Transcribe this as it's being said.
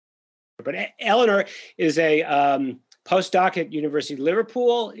But Eleanor is a postdoc at University of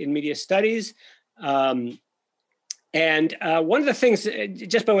Liverpool in media studies. And one of the things,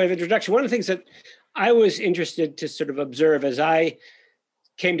 just by way of introduction, one of the things that I was interested to sort of observe as I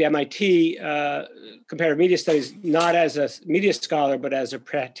came to MIT, comparative media studies, not as a media scholar, but as a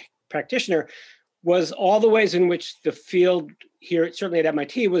practitioner, was all the ways in which the field here, certainly at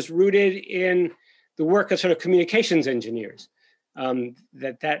MIT, was rooted in the work of sort of communications engineers.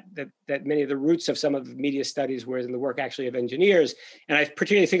 That many of the roots of some of the media studies were in the work actually of engineers. And I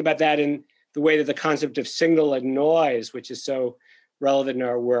particularly think about that in the way that the concept of signal and noise, which is so relevant in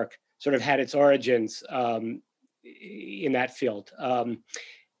our work, sort of had its origins in that field.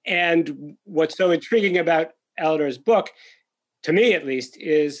 And what's so intriguing about Eleanor's book, to me at least,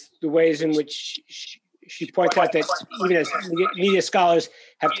 is the ways in which she points out that even as media scholars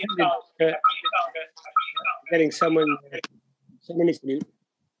have tended to getting someone needs to mute.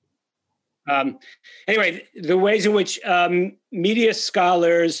 Anyway, the ways in which media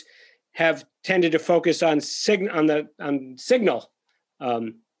scholars have tended to focus on signal,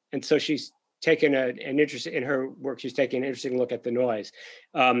 and so she's taken an interest in her work. She's taken an interesting look at the noise.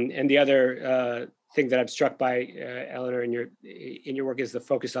 And the other thing that I'm struck by, Eleanor, in your work is the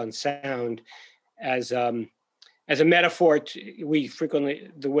focus on sound as a metaphor. We frequently,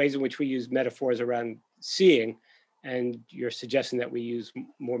 the ways in which we use metaphors around seeing, and you're suggesting that we use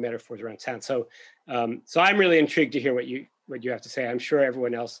more metaphors around sound. So I'm really intrigued to hear what you have to say. I'm sure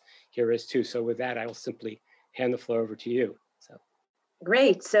everyone else here is too. So with that, I will simply hand the floor over to you.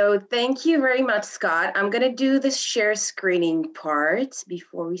 Great. So thank you very much, Scott. I'm going to do the share screening part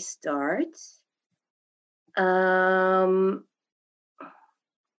before we start.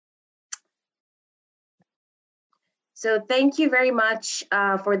 So thank you very much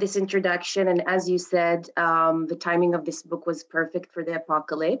for this introduction. And as you said, the timing of this book was perfect for the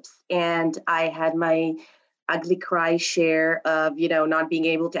apocalypse. And I had my ugly cry share of, not being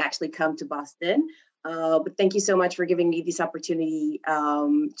able to actually come to Boston. But thank you so much for giving me this opportunity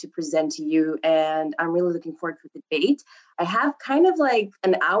to present to you. And I'm really looking forward to the debate. I have kind of like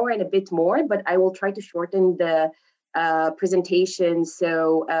an hour and a bit more, but I will try to shorten the presentation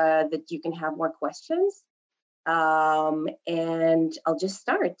so that you can have more questions. And I'll just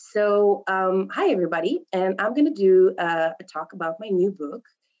start. So hi, everybody. And I'm going to do a talk about my new book,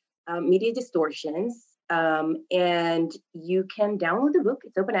 Media Distortions. And you can download the book.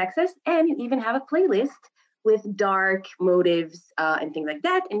 It's open access, and you even have a playlist with dark motives and things like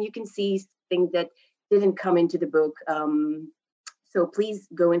that. And you can see things that didn't come into the book. So please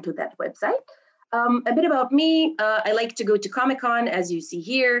go into that website. A bit about me. I like to go to Comic-Con, as you see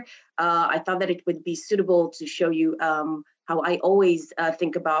here. I thought that it would be suitable to show you how I always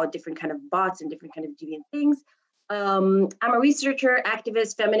think about different kind of bots and different kind of deviant things. I'm a researcher,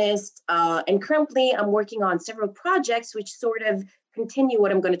 activist, feminist, and currently I'm working on several projects which sort of continue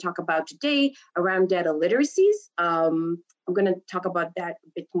what I'm going to talk about today around data literacies. I'm going to talk about that a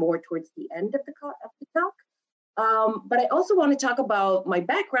bit more towards the end of the talk. But I also want to talk about my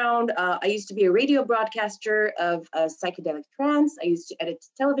background. I used to be a radio broadcaster of psychedelic trance. I used to edit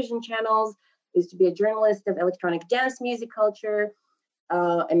television channels. I used to be a journalist of electronic dance music culture.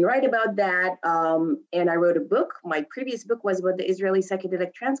 And write about that. And I wrote a book. My previous book was about the Israeli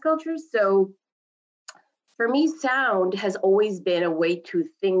psychedelic trance culture. So for me, sound has always been a way to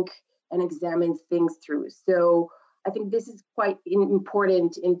think and examine things through. So I think this is quite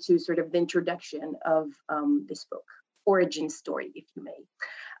important into sort of the introduction of this book, origin story, if you may.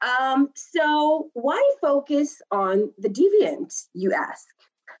 So why focus on the deviant, you ask?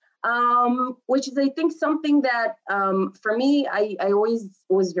 Which is, I think, something that for me, I always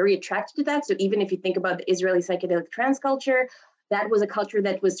was very attracted to that. So even if you think about the Israeli psychedelic trance culture, that was a culture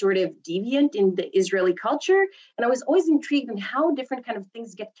that was sort of deviant in the Israeli culture. And I was always intrigued in how different kind of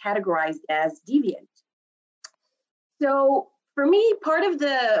things get categorized as deviant. So for me, part of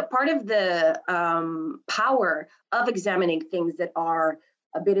the power of examining things that are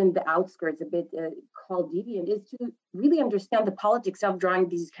a bit in the outskirts, a bit called deviant, is to really understand the politics of drawing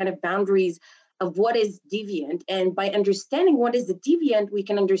these kind of boundaries of what is deviant. And by understanding what is the deviant, we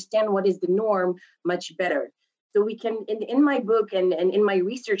can understand what is the norm much better. So we can, in my book and in my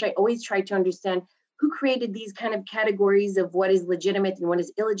research, I always try to understand who created these kind of categories of what is legitimate and what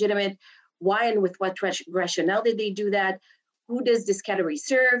is illegitimate, why and with what rationale did they do that, who does this category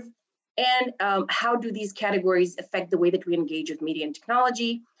serve, and how do these categories affect the way that we engage with media and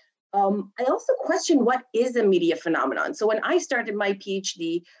technology? I also question what is a media phenomenon. So when I started my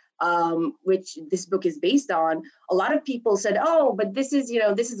PhD, which this book is based on, a lot of people said, oh, but this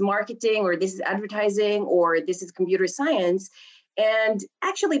is marketing, or this is advertising, or this is computer science. And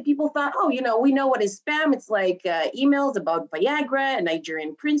actually, people thought, oh, we know what is spam. It's like emails about Viagra and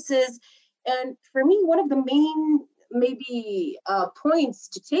Nigerian princes. And for me, one of the main maybe points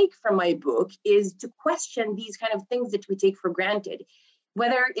to take from my book is to question these kind of things that we take for granted,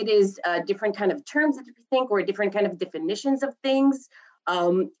 whether it is different kind of terms that we think or different kind of definitions of things.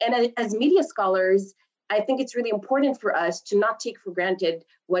 And as media scholars, I think it's really important for us to not take for granted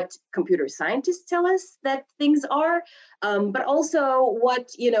what computer scientists tell us that things are, but also what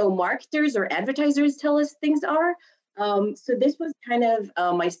marketers or advertisers tell us things are. So this was kind of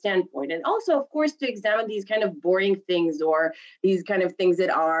my standpoint. And also, of course, to examine these kind of boring things or these kind of things that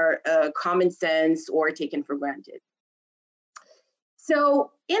are common sense or taken for granted.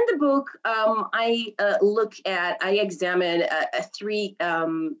 So in the book, I examine three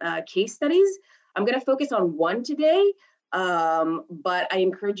case studies. I'm going to focus on one today, but I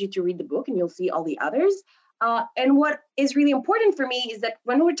encourage you to read the book and you'll see all the others. And what is really important for me is that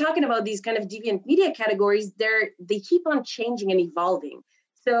when we're talking about these kind of deviant media categories, they keep on changing and evolving.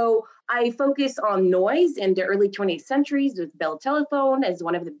 So I focus on noise in the early 20th centuries with Bell Telephone as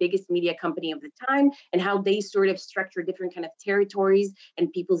one of the biggest media company of the time, and how they sort of structure different kind of territories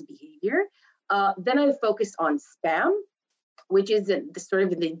and people's behavior. Then I focus on spam, which is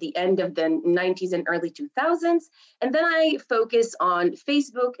the end of the 90s and early 2000s. And then I focus on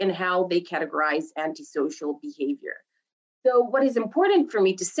Facebook and how they categorize antisocial behavior. So what is important for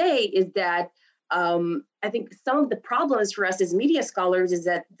me to say is that I think some of the problems for us as media scholars is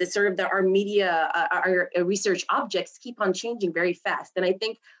that our media, our research objects keep on changing very fast. And I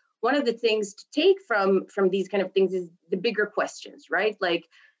think one of the things to take from these kind of things is the bigger questions, right? Like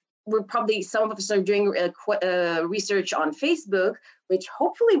some of us are doing research on Facebook, which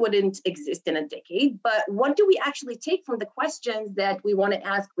hopefully wouldn't exist in a decade. But what do we actually take from the questions that we want to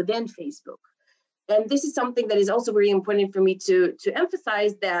ask within Facebook? And this is something that is also very important for me to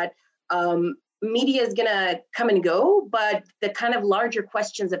emphasize, that media is going to come and go, but the kind of larger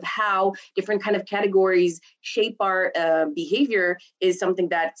questions of how different kind of categories shape our behavior is something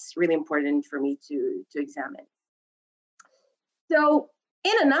that's really important for me to examine. So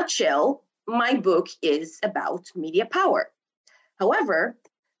in a nutshell, my book is about media power. However,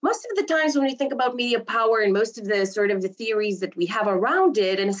 most of the times when we think about media power and most of the sort of the theories that we have around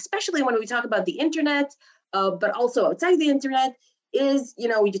it, and especially when we talk about the internet, but also outside the internet, is,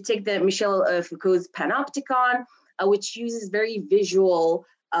 we take the Michel Foucault's panopticon, which uses very visual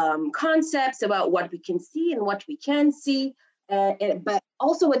concepts about what we can see and what we can see. But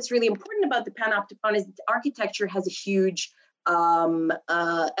also what's really important about the panopticon is that architecture has a huge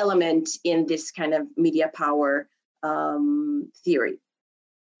element in this kind of media power theory.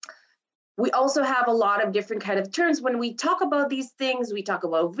 We also have a lot of different kind of terms. When we talk about these things, we talk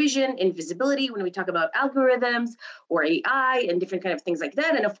about vision, invisibility, when we talk about algorithms or AI and different kind of things like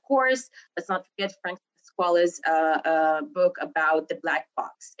that. And of course, let's not forget Frank Pasquale's book about the black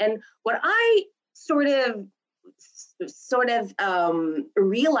box. And what I sort of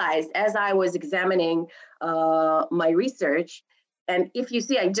realized as I was examining my research, and if you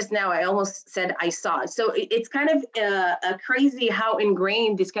see, I almost said I saw. So it's kind of crazy how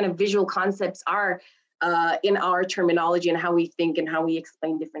ingrained these kind of visual concepts are in our terminology and how we think and how we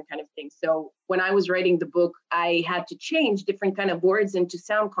explain different kind of things. So when I was writing the book, I had to change different kind of words into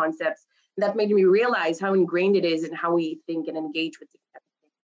sound concepts. That made me realize how ingrained it is and how we think and engage with these kind of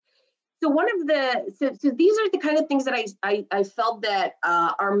things. So these are the kind of things that I felt that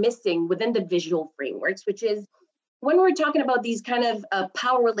are missing within the visual frameworks, which is, when we're talking about these kind of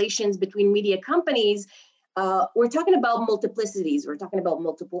power relations between media companies, we're talking about multiplicities. We're talking about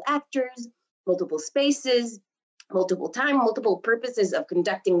multiple actors, multiple spaces, multiple time, multiple purposes of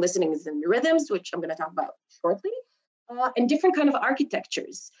conducting listenings and rhythms, which I'm going to talk about shortly, and different kind of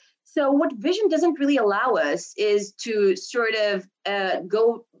architectures. So what vision doesn't really allow us is to sort of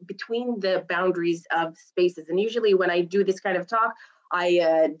go between the boundaries of spaces. And usually when I do this kind of talk,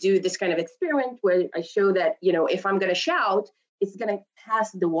 I do this kind of experiment where I show that, if I'm going to shout, it's going to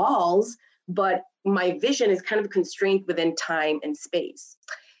pass the walls, but my vision is kind of constrained within time and space.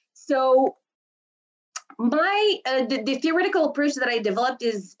 So the theoretical approach that I developed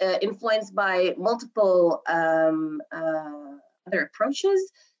is influenced by multiple other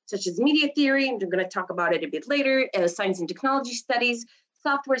approaches, such as media theory, and we're going to talk about it a bit later, science and technology studies,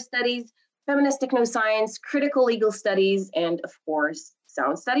 software studies, feminist technoscience, critical legal studies, and of course,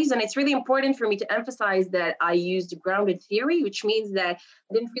 sound studies. And it's really important for me to emphasize that I used grounded theory, which means that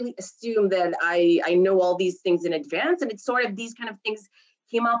I didn't really assume that I know all these things in advance. And it's sort of these kind of things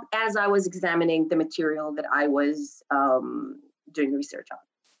came up as I was examining the material that I was doing research on.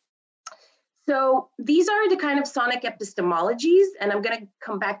 So these are the kind of sonic epistemologies, and I'm going to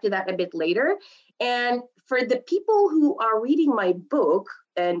come back to that a bit later. And for the people who are reading my book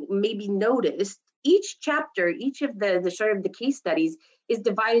and maybe noticed, each chapter, each of the sort of the case studies is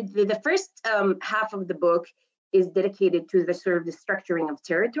divided. The first half of the book is dedicated to the sort of the structuring of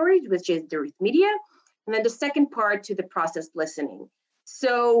territories, which is the Rhythmedia, and then the second part to the processed listening.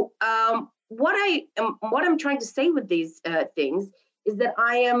 So what I'm trying to say with these things is that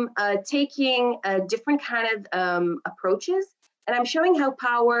I am taking different kind of approaches, and I'm showing how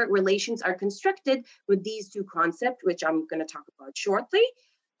power relations are constructed with these two concepts, which I'm going to talk about shortly.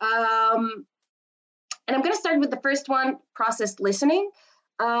 And I'm going to start with the first one, processed listening.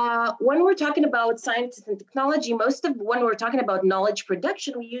 When we're talking about science and technology, when we're talking about knowledge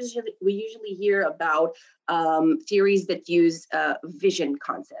production, we usually hear about theories that use vision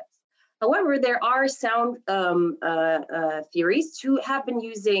concepts. However, there are sound theories who have been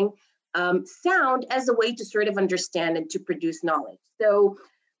using sound as a way to sort of understand and to produce knowledge. So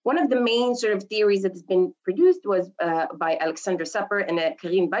one of the main sort of theories that has been produced was by Alexander Sapir and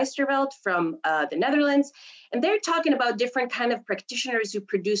Karin Bijsterveld from the Netherlands. And they're talking about different kind of practitioners who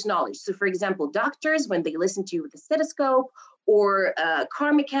produce knowledge. So for example, doctors, when they listen to you with a stethoscope, or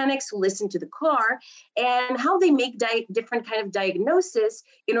car mechanics who listen to the car, and how they make different kind of diagnosis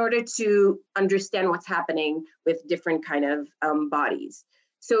in order to understand what's happening with different kind of bodies.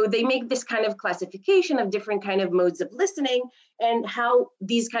 So they make this kind of classification of different kind of modes of listening and how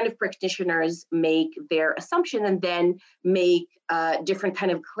these kind of practitioners make their assumption and then make different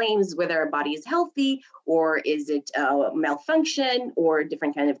kind of claims whether a body is healthy or is it malfunction or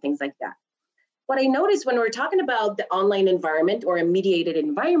different kind of things like that. What I noticed when we're talking about the online environment or a mediated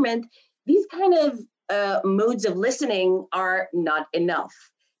environment, these kind of modes of listening are not enough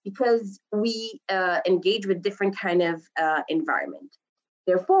because we engage with different kind of environment.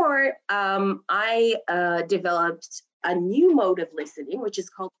 Therefore, I developed a new mode of listening, which is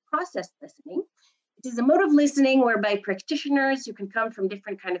called processed listening. It is a mode of listening whereby practitioners who can come from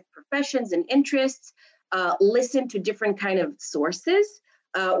different kind of professions and interests listen to different kind of sources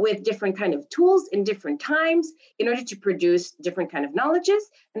with different kind of tools in different times in order to produce different kind of knowledges.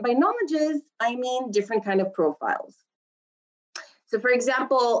 And by knowledges, I mean different kind of profiles. So for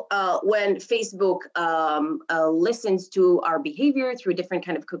example, when Facebook listens to our behavior through different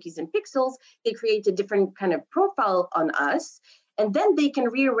kind of cookies and pixels, they create a different kind of profile on us. And then they can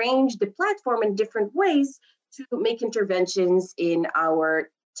rearrange the platform in different ways to make interventions in our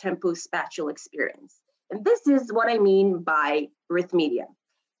tempo-spatial experience. And this is what I mean by Rhythmedia.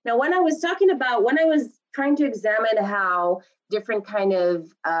 Now, when I was trying to examine how different kind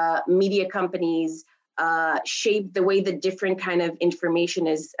of media companies shape the way that different kind of information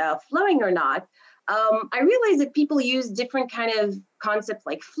is flowing or not, I realized that people use different kind of concepts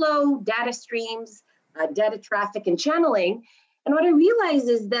like flow, data streams, data traffic, and channeling. And what I realized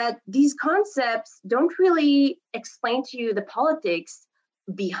is that these concepts don't really explain to you the politics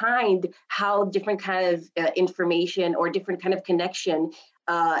behind how different kind of information or different kind of connection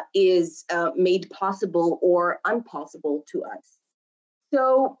is made possible or impossible to us.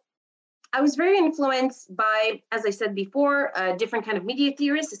 So I was very influenced by, as I said before, different kind of media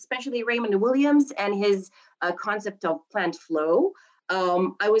theorists, especially Raymond Williams and his concept of planned flow.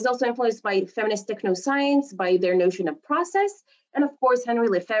 I was also influenced by feminist technoscience, by their notion of process, and of course, Henry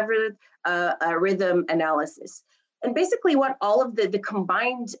Lefebvre, rhythm analysis. And basically what all of the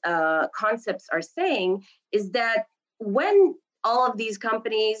combined concepts are saying is that when all of these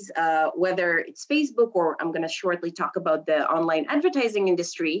companies, whether it's Facebook or I'm going to shortly talk about the online advertising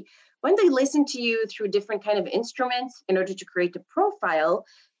industry, when they listen to you through different kind of instruments in order to create a profile,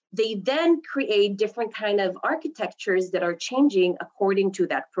 they then create different kind of architectures that are changing according to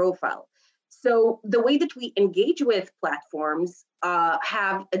that profile. So the way that we engage with platforms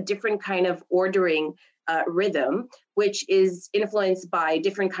have a different kind of ordering rhythm, which is influenced by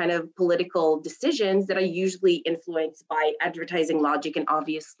different kind of political decisions that are usually influenced by advertising logic and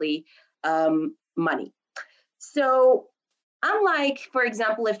obviously money. So unlike, for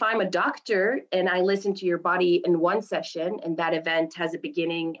example, if I'm a doctor and I listen to your body in one session and that event has a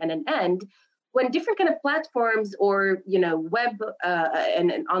beginning and an end, when different kind of platforms or web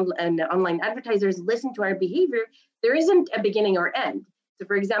and online advertisers listen to our behavior, there isn't a beginning or end. So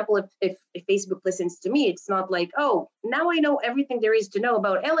for example, if Facebook listens to me, it's not like, oh, now I know everything there is to know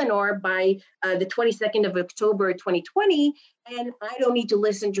about Eleanor by the 22nd of October, 2020, and I don't need to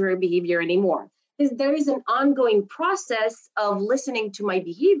listen to her behavior anymore. Because there is an ongoing process of listening to my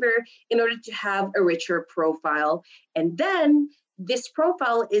behavior in order to have a richer profile. And then this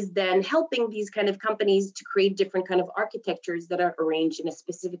profile is then helping these kind of companies to create different kind of architectures that are arranged in a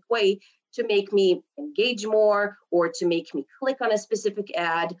specific way to make me engage more, or to make me click on a specific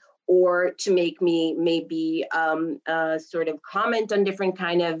ad, or to make me maybe sort of comment on different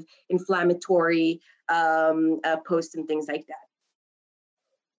kind of inflammatory posts and things like that.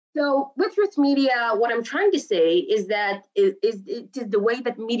 So with Roots Media, what I'm trying to say is that it is the way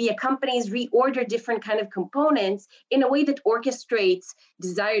that media companies reorder different kind of components in a way that orchestrates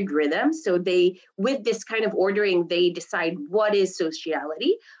desired rhythm. So they, with this kind of ordering, they decide what is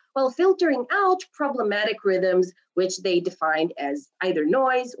sociality, while filtering out problematic rhythms, which they defined as either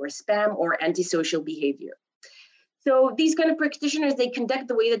noise or spam or antisocial behavior. So these kind of practitioners, they conduct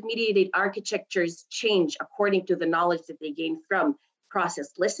the way that mediated architectures change according to the knowledge that they gain from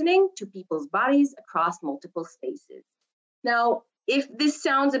processed listening to people's bodies across multiple spaces. Now, if this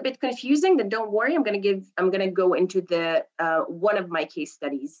sounds a bit confusing, then don't worry. I'm going to go into the one of my case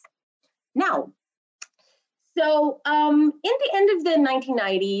studies now. So in the end of the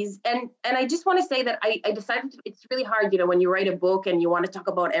 1990s, and I just want to say that I decided it's really hard, when you write a book and you want to talk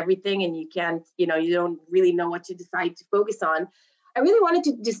about everything and you can't, you don't really know what to decide to focus on. I really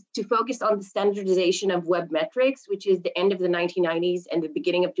wanted to focus on the standardization of web metrics, which is the end of the 1990s and the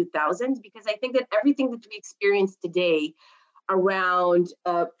beginning of 2000s, because I think that everything that we experience today around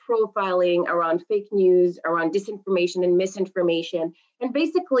profiling, around fake news, around disinformation and misinformation, and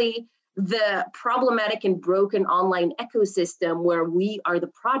basically the problematic and broken online ecosystem where we are the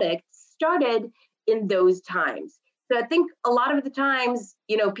product started in those times. So I think a lot of the times,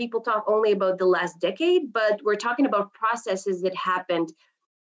 people talk only about the last decade, but we're talking about processes that happened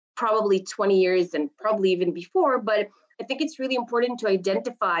probably 20 years and probably even before. But I think it's really important to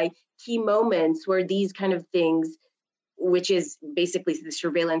identify key moments where these kind of things, which is basically the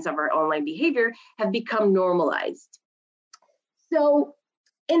surveillance of our online behavior, have become normalized. So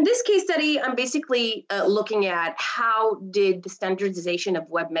in this case study, I'm basically looking at how did the standardization of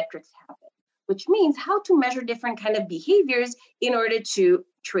web metrics happen, which means how to measure different kind of behaviors in order to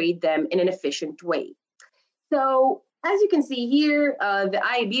trade them in an efficient way. So as you can see here, the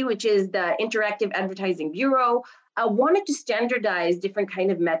IAB, which is the Interactive Advertising Bureau, wanted to standardize different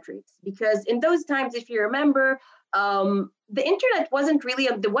kind of metrics because in those times, if you remember, the internet wasn't really,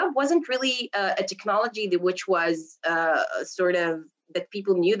 the web wasn't really a technology which was sort of that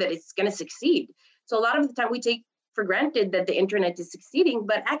people knew that it's going to succeed. So a lot of the time we take for granted that the internet is succeeding,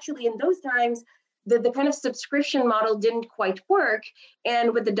 but actually in those times, the kind of subscription model didn't quite work.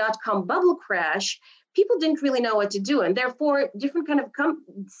 And with the dot-com bubble crash, people didn't really know what to do. And therefore, different kind of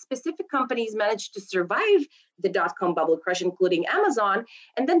specific companies managed to survive the dot-com bubble crash, including Amazon.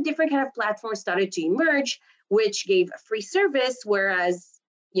 And then different kind of platforms started to emerge, which gave a free service, whereas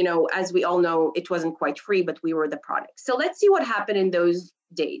as we all know, it wasn't quite free, but we were the product. So let's see what happened in those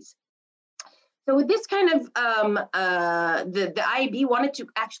days. So with this kind of, the IAB wanted to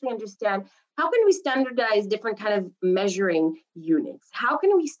actually understand how can we standardize different kind of measuring units? How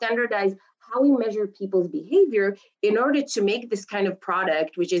can we standardize how we measure people's behavior in order to make this kind of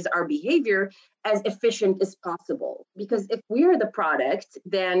product, which is our behavior, as efficient as possible? Because if we're the product,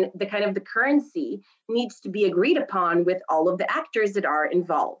 then the kind of the currency needs to be agreed upon with all of the actors that are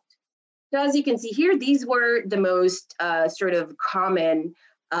involved. So as you can see here, these were the most sort of common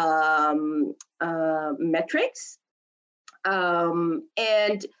metrics.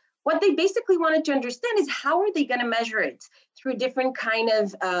 And what they basically wanted to understand is how are they going to measure it through different kind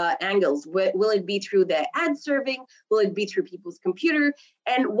of angles? Will it be through the ad serving? Will it be through people's computer?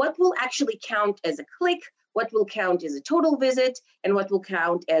 And what will actually count as a click? What will count as a total visit? And what will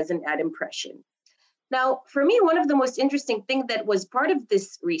count as an ad impression? Now, for me, one of the most interesting things that was part of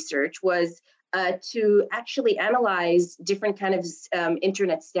this research was to actually analyze different kind of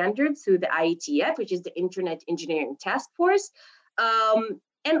internet standards through the IETF, which is the Internet Engineering Task Force.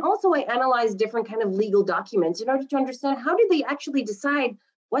 And also I analyzed different kind of legal documents in order to understand how did they actually decide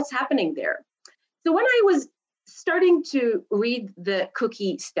what's happening there. So when I was starting to read the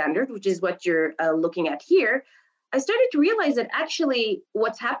cookie standard, which is what you're looking at here, I started to realize that actually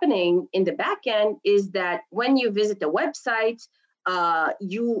what's happening in the back end is that when you visit a website,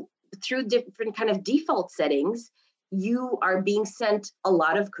 through different kind of default settings, you are being sent a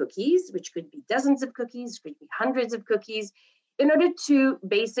lot of cookies, which could be dozens of cookies, could be hundreds of cookies, in order to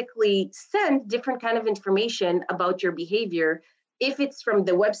basically send different kind of information about your behavior. If it's from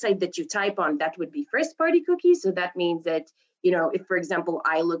the website that you type on, that would be first-party cookies. So that means that, if, for example,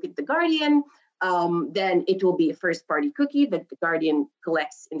 I look at The Guardian, then it will be a first-party cookie that The Guardian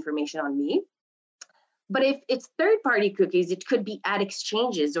collects information on me. But if it's third-party cookies, it could be ad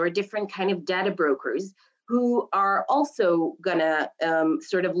exchanges or different kind of data brokers who are also gonna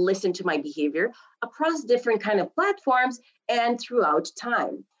sort of listen to my behavior across different kind of platforms and throughout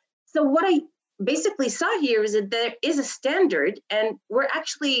time. So what I basically saw here is that there is a standard and we're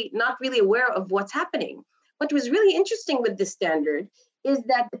actually not really aware of what's happening. What was really interesting with this standard is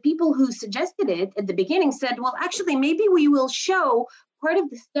that the people who suggested it at the beginning said, well, actually, maybe we will show, part of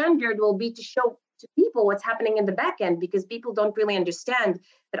the standard will be to show to people what's happening in the back end, because people don't really understand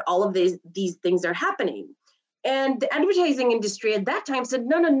that all of these things are happening. And the advertising industry at that time said,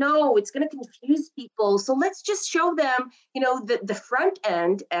 no, it's going to confuse people. So let's just show them, the front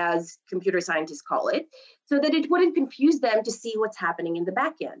end, as computer scientists call it, so that it wouldn't confuse them to see what's happening in the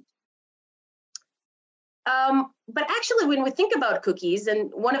back end. But actually, when we think about cookies, and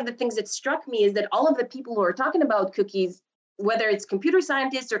one of the things that struck me is that all of the people who are talking about cookies, whether it's computer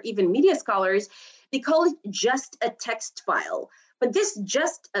scientists or even media scholars, they call it just a text file. But this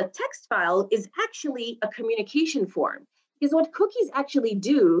just a text file is actually a communication form. Because what cookies actually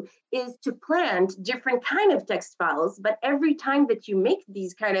do is to plant different kind of text files, but every time that you make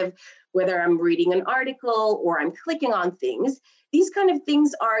these kind of, whether I'm reading an article or I'm clicking on things, these kind of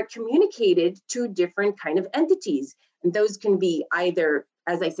things are communicated to different kind of entities. And those can be either,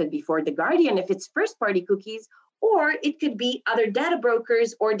 as I said before, the Guardian, if it's first-party cookies, or it could be other data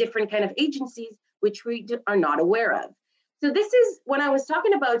brokers or different kind of agencies, which we are not aware of. So this is when I was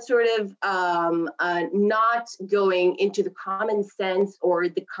talking about sort of not going into the common sense or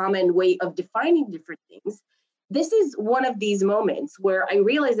the common way of defining different things. This is one of these moments where I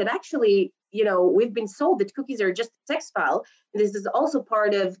realized that actually, we've been sold that cookies are just a text file. This is also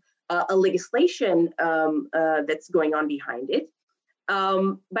part of a legislation that's going on behind it.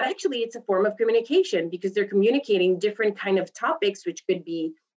 But actually, it's a form of communication because they're communicating different kind of topics, which could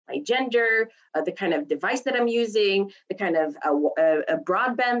be my gender, the kind of device that I'm using, the kind of a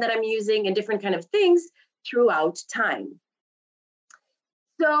broadband that I'm using, and different kind of things throughout time.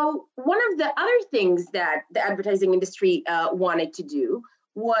 So one of the other things that the advertising industry wanted to do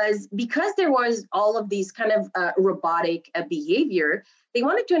was, because there was all of these kind of robotic behavior, they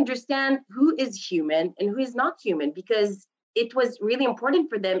wanted to understand who is human and who is not human, because it was really important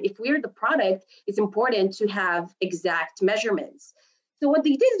for them. If we're the product, it's important to have exact measurements. So what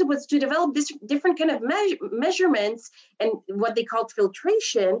they did was to develop this different kind of measurements and what they called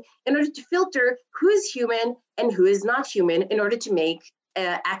filtration in order to filter who is human and who is not human in order to make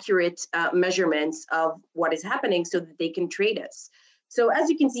accurate measurements of what is happening so that they can trade us. So as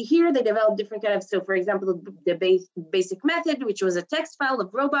you can see here, they developed different kind of, so for example, the basic method, which was a text file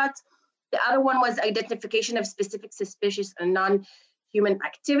of robots. The other one was identification of specific suspicious and non-human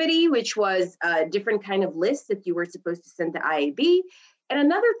activity, which was a different kind of list that you were supposed to send to IAB. And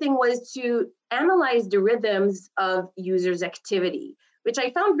another thing was to analyze the rhythms of users' activity, which I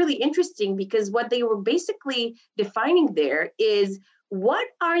found really interesting because what they were basically defining there is what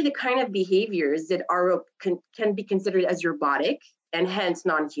are the kind of behaviors that can be considered as robotic and hence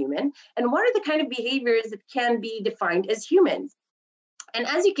non-human, and what are the kind of behaviors that can be defined as humans. And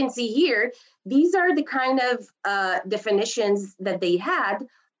as you can see here, these are the kind of definitions that they had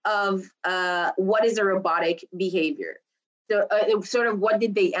of what is a robotic behavior. So sort of what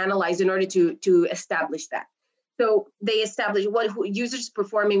did they analyze in order to establish that? So they established users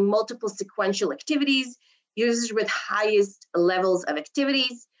performing multiple sequential activities, users with highest levels of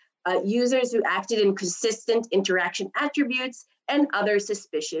activities, users who acted in consistent interaction attributes, and other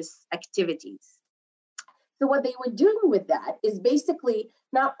suspicious activities. So what they were doing with that is basically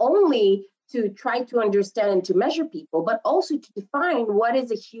not only to try to understand and to measure people, but also to define what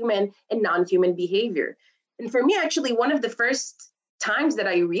is a human and non-human behavior. And for me, actually, one of the first times that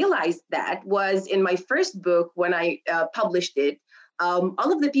I realized that was in my first book when I published it.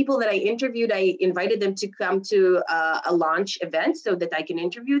 All of the people that I interviewed, I invited them to come to a launch event so that I can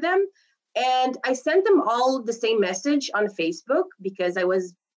interview them. And I sent them all the same message on Facebook because I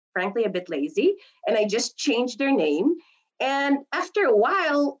was frankly a bit lazy, and I just changed their name. And after a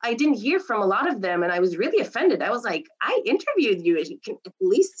while, I didn't hear from a lot of them, and I was really offended. I was like, I interviewed you. You can at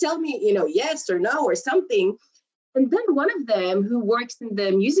least tell me, yes or no or something. And then one of them who works in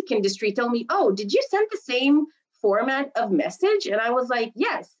the music industry told me, oh, did you send the same format of message? And I was like,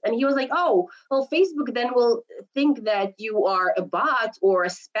 yes. And he was like, oh, well, Facebook then will think that you are a bot or a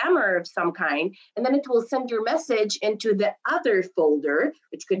spammer of some kind. And then it will send your message into the other folder,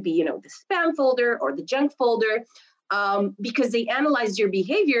 which could be, the spam folder or the junk folder, because they analyze your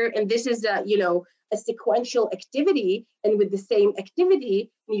behavior. And this is a sequential activity. And with the same activity,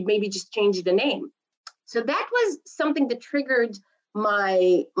 you maybe just change the name. So that was something that triggered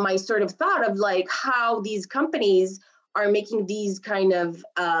my sort of thought of like how these companies are making these kind of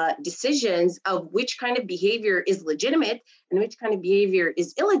decisions of which kind of behavior is legitimate and which kind of behavior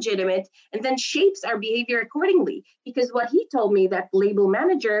is illegitimate, and then shapes our behavior accordingly. Because what he told me, that label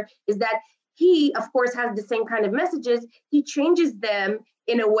manager, is that he, of course, has the same kind of messages. He changes them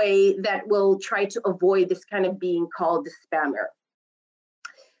in a way that will try to avoid this kind of being called the spammer.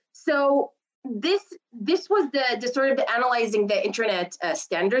 So this was the sort of the analyzing the internet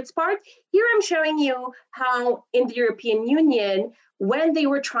standards part. Here I'm showing you how in the European Union, when they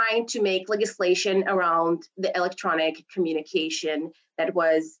were trying to make legislation around the electronic communication that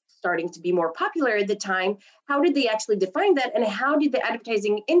was starting to be more popular at the time, how did they actually define that, and how did the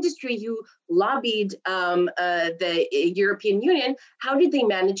advertising industry who lobbied the European Union, how did they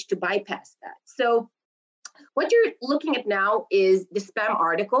manage to bypass that? So what you're looking at now is the spam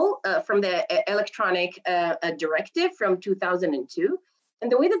article from the electronic directive from 2002.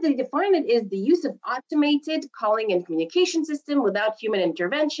 And the way that they define it is the use of automated calling and communication system without human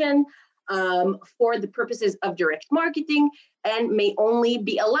intervention for the purposes of direct marketing, and may only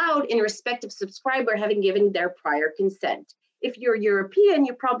be allowed in respect of subscriber having given their prior consent. If you're European,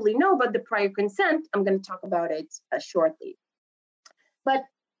 you probably know about the prior consent. I'm going to talk about it shortly. But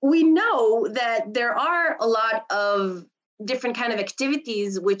we know that there are a lot of different kind of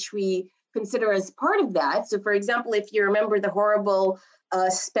activities which we consider as part of that. So for example, if you remember the horrible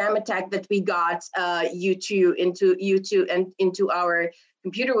spam attack that we got into our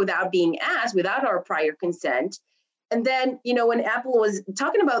computer without being asked, without our prior consent. And then, you know, when Apple was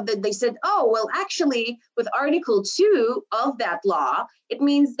talking about that, they said, oh, well, actually, with Article 2 of that law, it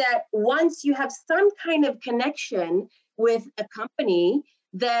means that once you have some kind of connection with a company,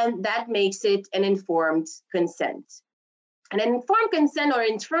 then that makes it an informed consent. And an informed consent or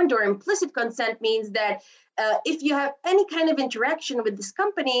informed or implicit consent means that if you have any kind of interaction with this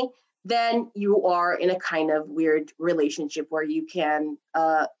company, then you are in a kind of weird relationship where you can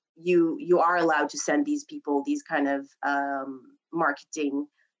you are allowed to send these people these kind of marketing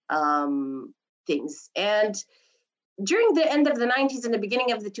things. And during the end of the 90s and the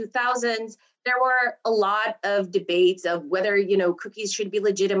beginning of the 2000s, there were a lot of debates of whether, you know, cookies should be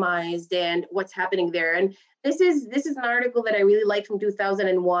legitimized and what's happening there. And this is an article that I really like from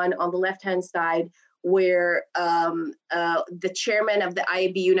 2001 on the left-hand side, where the chairman of the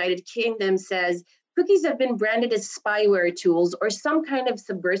IAB United Kingdom says, cookies have been branded as spyware tools or some kind of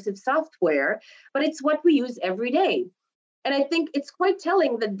subversive software, but it's what we use every day. And I think it's quite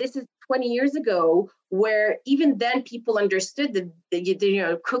telling that this is 20 years ago, where even then people understood that you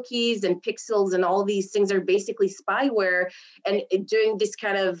know, cookies and pixels and all these things are basically spyware and doing this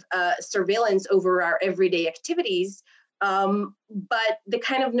kind of surveillance over our everyday activities. But the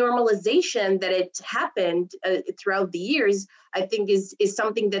kind of normalization that it happened throughout the years, I think is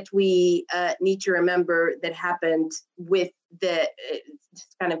something that we need to remember that happened with the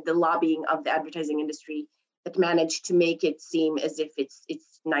kind of the lobbying of the advertising industry that managed to make it seem as if it's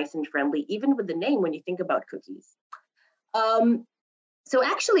nice and friendly, even with the name when you think about cookies. So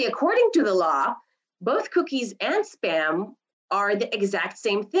actually, according to the law, both cookies and spam are the exact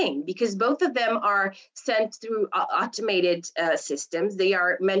same thing, because both of them are sent through automated systems. They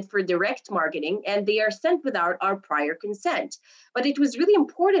are meant for direct marketing, and they are sent without our prior consent. But it was really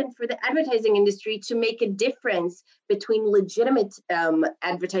important for the advertising industry to make a difference between legitimate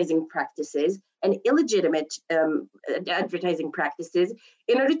advertising practices and illegitimate advertising practices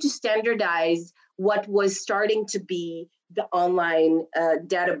in order to standardize what was starting to be the online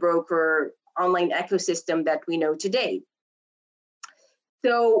data broker, online ecosystem that we know today.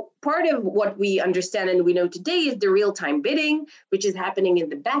 So part of what we understand and we know today is the real-time bidding, which is happening in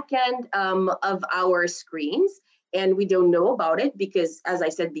the back end of our screens. And we don't know about it because, as I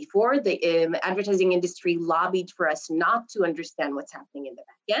said before, the advertising industry lobbied for us not to understand what's happening in the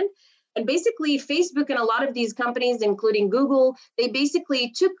back end. And basically, Facebook and a lot of these companies, including Google, they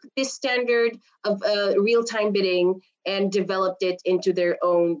basically took this standard of real-time bidding and developed it into their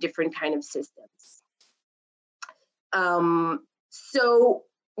own different kind of systems. So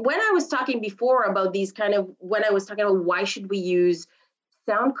when I was talking before about these kind of, when I was talking about why should we use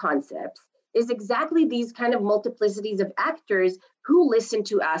sound concepts, is exactly these kind of multiplicities of actors who listen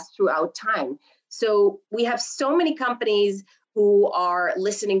to us throughout time. So we have so many companies who are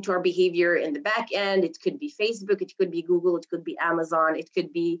listening to our behavior in the back end. It could be Facebook, it could be Google, it could be Amazon, it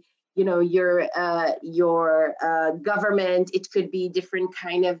could be, you know, your government, it could be different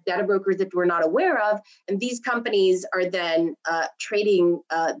kind of data brokers that we're not aware of. And these companies are then trading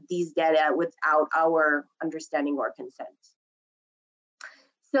these data without our understanding or consent.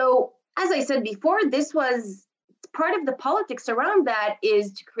 So as I said before, this was part of the politics around that,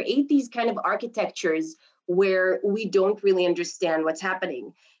 is to create these kind of architectures where we don't really understand what's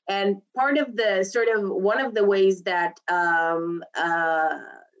happening. And part of the one of the ways that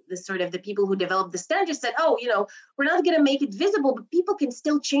the people who developed the standard said, oh, we're not going to make it visible, but people can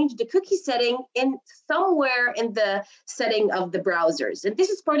still change the cookie setting in somewhere in the setting of the browsers. And this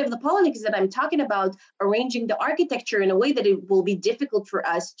is part of the politics that I'm talking about, arranging the architecture in a way that it will be difficult for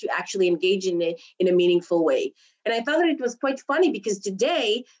us to actually engage in a meaningful way. And I thought that it was quite funny because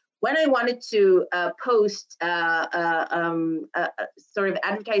today, when I wanted to post, advertise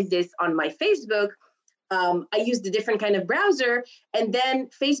this on my Facebook, I used a different kind of browser, and then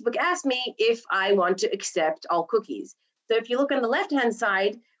Facebook asked me if I want to accept all cookies. So if you look on the left-hand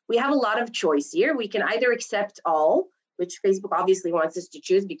side, we have a lot of choice here. We can either accept all, which Facebook obviously wants us to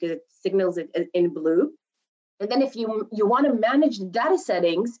choose because it signals it in blue. And then if you want to manage the data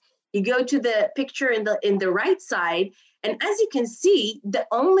settings, you go to the picture in the right side. And as you can see, the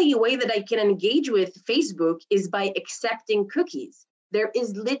only way that I can engage with Facebook is by accepting cookies. There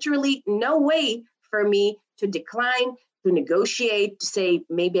is literally no way for me to decline, to negotiate, to say,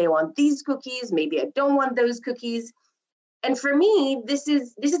 maybe I want these cookies, maybe I don't want those cookies. And for me, this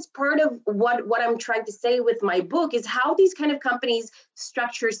is part of what I'm trying to say with my book is how these kind of companies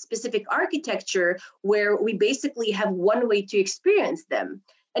structure specific architecture where we basically have one way to experience them.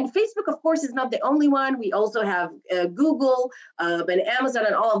 And Facebook, of course, is not the only one. We also have Google and Amazon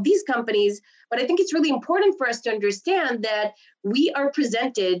and all of these companies. But I think it's really important for us to understand that we are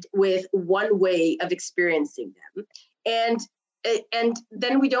presented with one way of experiencing them. And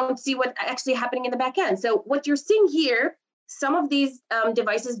then we don't see what's actually happening in the back end. So what you're seeing here, some of these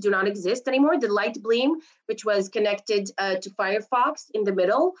devices do not exist anymore. The Lightbeam, which was connected to Firefox in the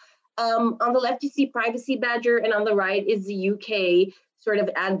middle. On the left, you see Privacy Badger, and on the right is the UK sort of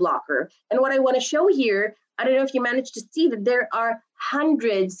ad blocker. And what I want to show here, I don't know if you managed to see that there are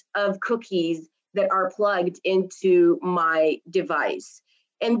hundreds of cookies that are plugged into my device.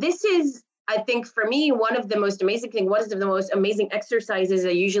 And this is, I think for me, one of the most amazing exercises I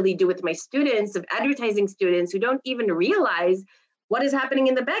usually do with my students, of advertising students who don't even realize what is happening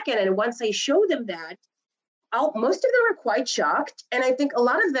in the back end. And once I show them that, most of them are quite shocked. And I think a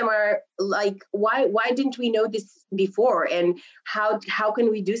lot of them are like, why didn't we know this before? And how can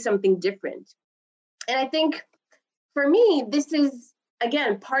we do something different? And I think for me, this is,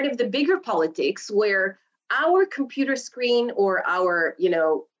 again, part of the bigger politics where our computer screen or our,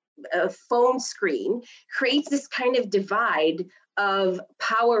 phone screen creates this kind of divide of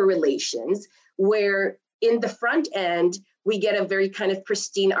power relations where in the front end, we get a very kind of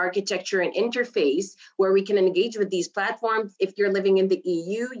pristine architecture and interface where we can engage with these platforms. If you're living in the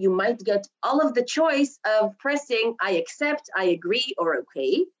EU, you might get all of the choice of pressing I accept, I agree, or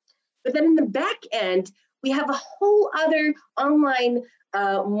okay. But then in the back end, we have a whole other online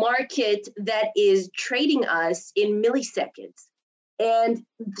market that is trading us in milliseconds. And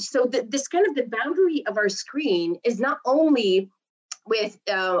so this kind of the boundary of our screen is not only with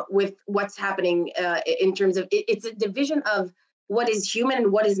what's happening in terms of it's a division of what is human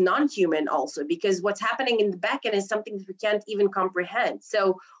and what is non-human also, because what's happening in the back end is something that we can't even comprehend.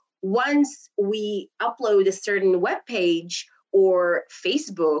 So once we upload a certain web page or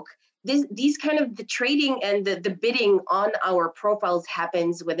Facebook, these kind of the trading and the bidding on our profiles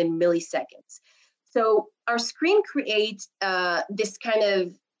happens within milliseconds. So our screen creates this kind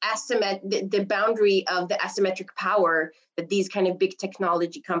of the boundary of the asymmetric power that these kind of big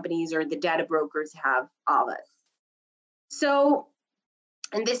technology companies or the data brokers have of us. So,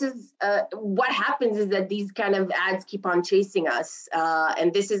 and this is what happens is that these kind of ads keep on chasing us.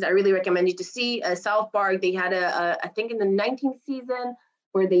 And this is, I really recommend you to see South Park. They had I think in the 19th season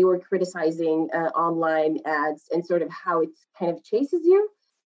where they were criticizing online ads and sort of how it kind of chases you.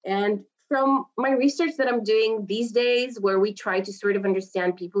 And from my research that I'm doing these days, where we try to sort of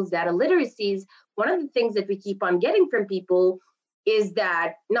understand people's data literacies, one of the things that we keep on getting from people is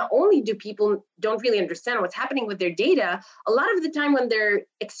that not only do people don't really understand what's happening with their data, a lot of the time when they're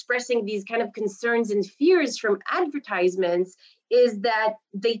expressing these kind of concerns and fears from advertisements is that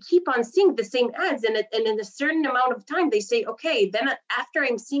they keep on seeing the same ads. And in a certain amount of time, they say, okay, then after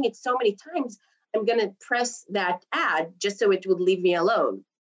I'm seeing it so many times, I'm going to press that ad just so it would leave me alone.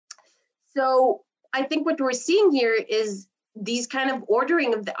 So I think what we're seeing here is these kind of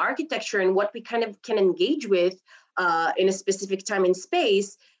ordering of the architecture and what we kind of can engage with in a specific time and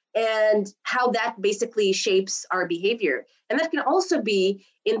space, and how that basically shapes our behavior. And that can also be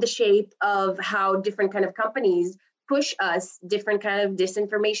in the shape of how different kind of companies push us different kind of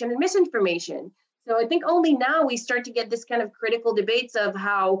disinformation and misinformation. So I think only now we start to get this kind of critical debates of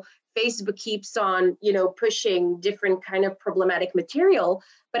how Facebook keeps on, pushing different kind of problematic material,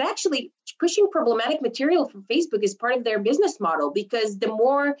 but actually pushing problematic material from Facebook is part of their business model, because the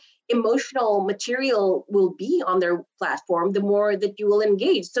more emotional material will be on their platform, the more that you will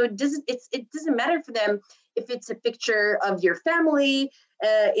engage. So it doesn't matter for them if it's a picture of your family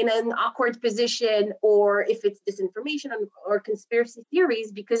in an awkward position, or if it's disinformation or conspiracy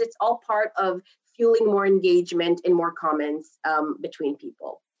theories, because it's all part of fueling more engagement and more comments between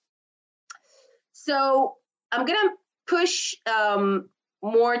people. So I'm going to push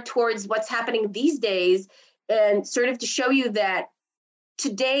more towards what's happening these days, and sort of to show you that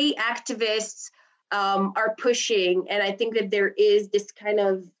today activists are pushing, and I think that there is this kind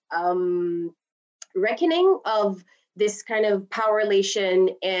of reckoning of this kind of power relation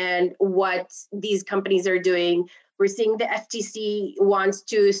and what these companies are doing. We're seeing the FTC wants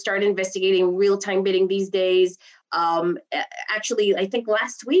to start investigating real-time bidding these days. Actually, I think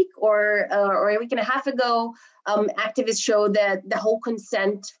last week or a week and a half ago, activists showed that the whole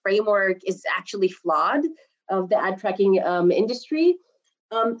consent framework is actually flawed of the ad tracking industry.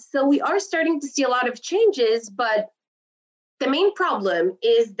 So we are starting to see a lot of changes, but the main problem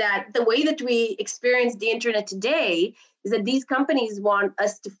is that the way that we experience the internet today is that these companies want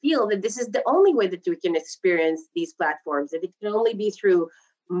us to feel that this is the only way that we can experience these platforms, that it can only be through,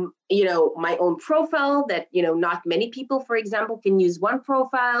 my own profile, that, not many people, for example, can use one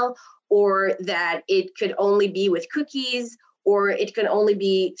profile, or that it could only be with cookies, or it can only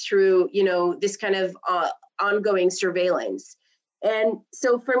be through, this kind of ongoing surveillance. And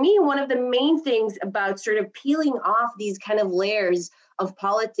so for me, one of the main things about sort of peeling off these kind of layers of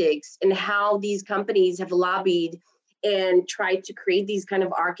politics and how these companies have lobbied and tried to create these kind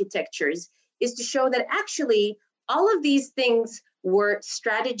of architectures is to show that actually all of these things were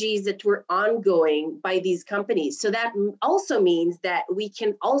strategies that were ongoing by these companies. So that also means that we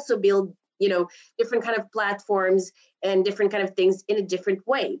can also build, different kind of platforms and different kind of things in a different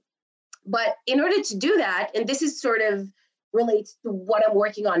way. But in order to do that, and this is sort of relates to what I'm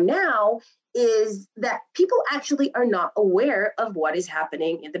working on now, is that people actually are not aware of what is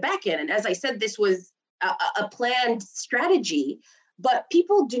happening in the back end. And as I said, this was a planned strategy, but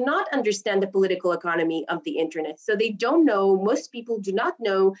people do not understand the political economy of the internet. So they don't know, most people do not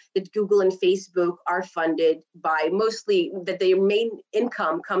know that Google and Facebook are funded by mostly, that their main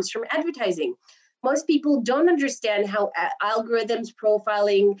income comes from advertising. Most people don't understand how algorithms,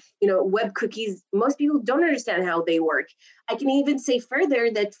 profiling, web cookies, most people don't understand how they work. I can even say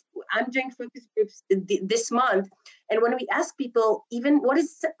further that I'm doing focus groups this month. And when we ask people, even what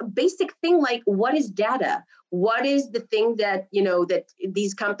is a basic thing like what is data? What is the thing that, that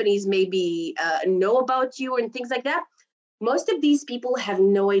these companies maybe know about you and things like that? Most of these people have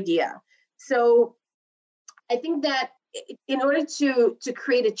no idea. So I think that in order to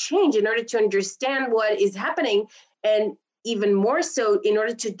create a change, in order to understand what is happening, and even more so, in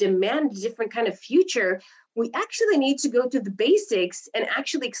order to demand a different kind of future, we actually need to go to the basics and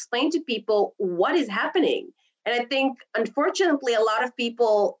actually explain to people what is happening. And I think, unfortunately, a lot of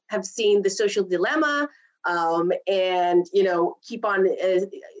people have seen The Social Dilemma and, keep on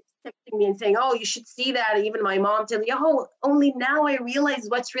texting me and saying, oh, you should see that. And even my mom telling me, oh, only now I realize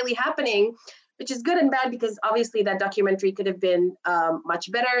what's really happening, which is good and bad, because obviously that documentary could have been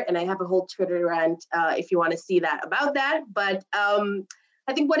much better. And I have a whole Twitter rant if you want to see that about that. But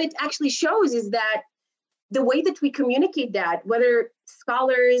I think what it actually shows is that the way that we communicate that, whether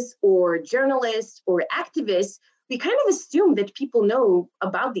scholars or journalists or activists, we kind of assume that people know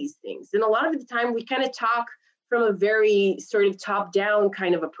about these things. And a lot of the time we kind of talk from a very sort of top-down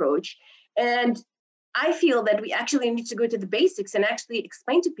kind of approach. And I feel that we actually need to go to the basics and actually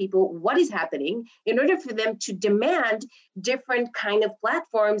explain to people what is happening in order for them to demand different kind of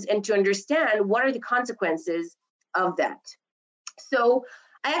platforms and to understand what are the consequences of that. So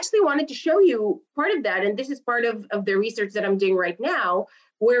I actually wanted to show you part of that, and this is part of the research that I'm doing right now,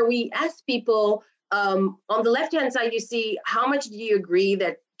 where we ask people, on the left-hand side, you see how much do you agree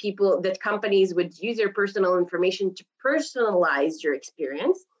that companies would use your personal information to personalize your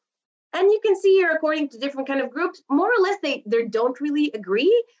experience? And you can see here, according to different kind of groups, more or less they don't really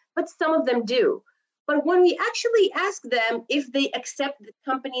agree, but some of them do. But when we actually ask them if they accept that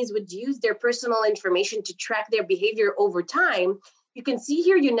companies would use their personal information to track their behavior over time, you can see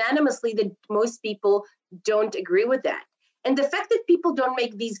here unanimously that most people don't agree with that. And the fact that people don't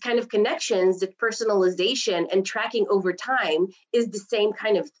make these kind of connections, that personalization and tracking over time is the same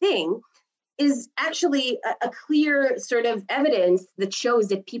kind of thing, is actually a clear sort of evidence that shows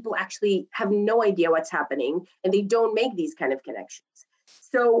that people actually have no idea what's happening and they don't make these kind of connections.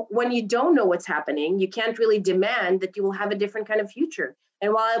 So when you don't know what's happening, you can't really demand that you will have a different kind of future.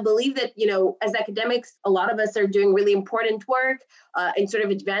 And while I believe that, as academics, a lot of us are doing really important work in sort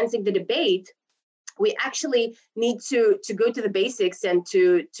of advancing the debate, we actually need to go to the basics and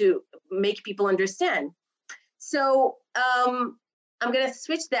to make people understand. So I'm going to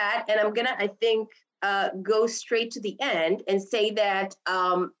switch that, and I'm going to, I think, go straight to the end and say that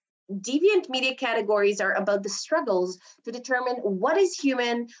deviant media categories are about the struggles to determine what is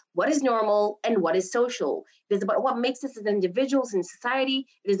human, what is normal, and what is social. It is about what makes us as individuals in society.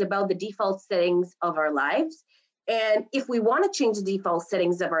 It is about the default settings of our lives. And if we want to change the default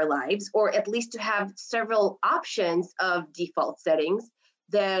settings of our lives, or at least to have several options of default settings,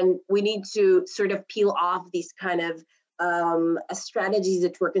 then we need to sort of peel off these kind of strategies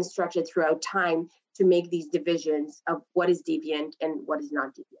that were constructed throughout time to make these divisions of what is deviant and what is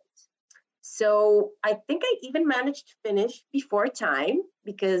not deviant. So I think I even managed to finish before time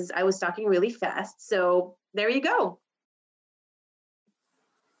because I was talking really fast. So there you go.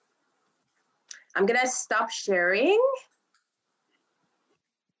 I'm going to stop sharing.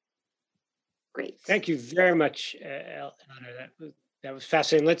 Great. Thank you very much, Eleanor. That was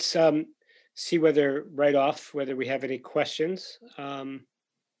fascinating. Let's see whether we have any questions. I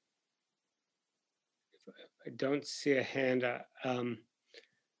don't see a hand.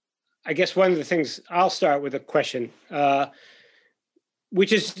 I guess one of the things, I'll start with a question,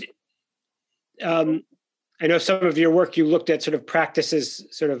 which is, I know some of your work, you looked at sort of practices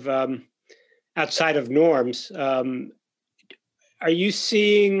sort of outside of norms. Are you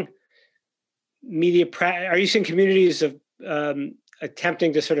seeing communities of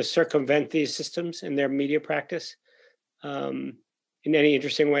attempting to sort of circumvent these systems in their media practice in any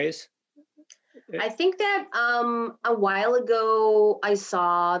interesting ways? I think that a while ago, I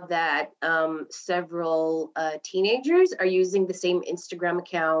saw that several teenagers are using the same Instagram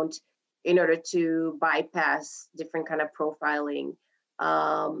account in order to bypass different kind of profiling.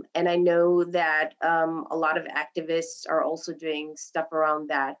 And I know that a lot of activists are also doing stuff around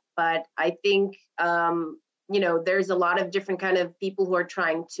that. But I think, there's a lot of different kind of people who are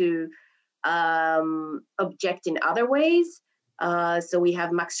trying to object in other ways. So we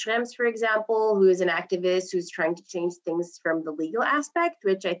have Max Schrems, for example, who is an activist who's trying to change things from the legal aspect,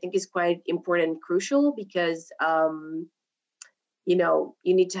 which I think is quite important and crucial because, you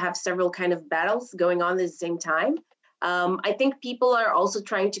need to have several kind of battles going on at the same time. I think people are also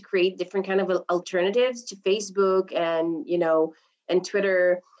trying to create different kind of alternatives to Facebook and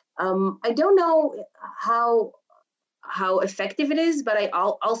Twitter. I don't know how effective it is, but I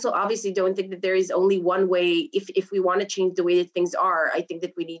also obviously don't think that there is only one way. If we want to change the way that things are, I think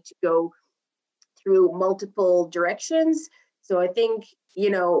that we need to go through multiple directions. So I think,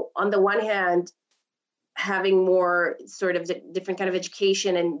 on the one hand, having more sort of different kind of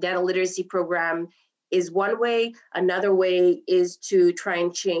education and data literacy program is one way. Another way is to try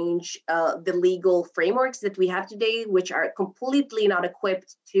and change the legal frameworks that we have today, which are completely not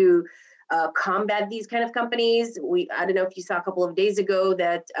equipped to combat these kind of companies. I don't know if you saw a couple of days ago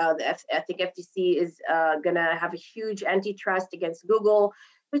that I think FTC is going to have a huge antitrust against Google,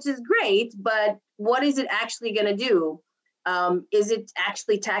 which is great, but what is it actually going to do? Is it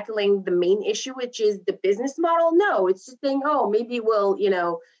actually tackling the main issue, which is the business model? No, it's just saying, maybe we'll,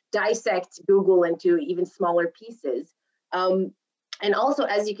 dissect Google into even smaller pieces. And also,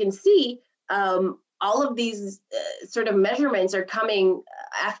 as you can see, all of these sort of measurements are coming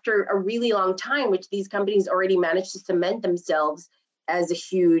after a really long time, which these companies already managed to cement themselves as a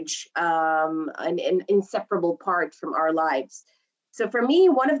huge an inseparable part from our lives. So for me,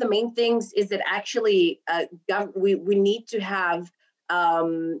 one of the main things is that actually we need to have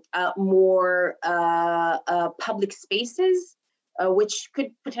more public spaces, which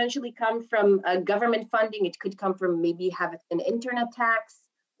could potentially come from government funding. It could come from maybe have an internet tax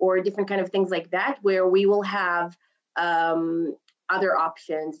or different kind of things like that, where we will have other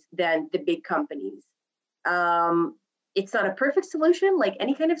options than the big companies. It's not a perfect solution, like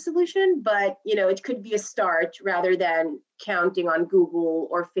any kind of solution, but it could be a start rather than counting on Google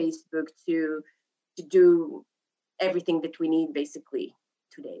or Facebook to do everything that we need basically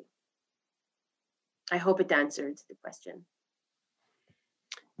today. I hope it answered the question.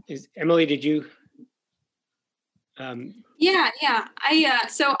 Emily, did you? Yeah.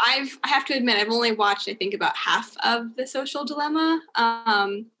 So I have to admit, I've only watched, I think, about half of The Social Dilemma.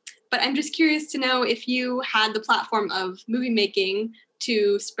 But I'm just curious to know, if you had the platform of movie making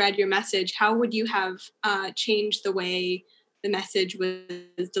to spread your message, how would you have changed the way the message was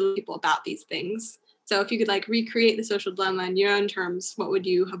delivered to people about these things? So if you could recreate The Social Dilemma in your own terms, what would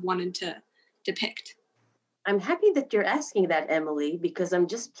you have wanted to depict? I'm happy that you're asking that, Emily, because I'm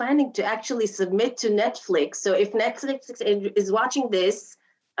just planning to actually submit to Netflix. So if Netflix is watching this,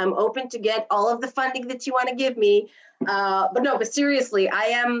 I'm open to get all of the funding that you want to give me. But seriously,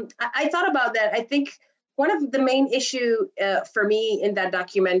 I thought about that. I think one of the main issue for me in that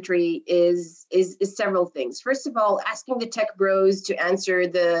documentary is several things. First of all, asking the tech bros to answer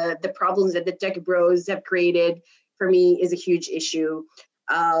the problems that the tech bros have created for me is a huge issue.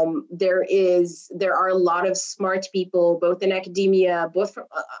 There are a lot of smart people, both in academia, both from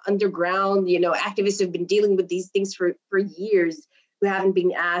underground, activists who've been dealing with these things for years who haven't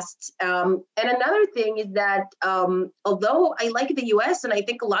been asked. And another thing is that although I like the US and I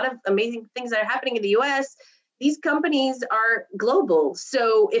think a lot of amazing things are happening in the US, these companies are global.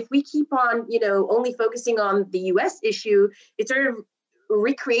 So if we keep on, only focusing on the US issue, it sort of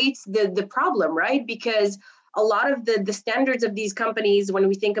recreates the problem, right? Because a lot of the standards of these companies, when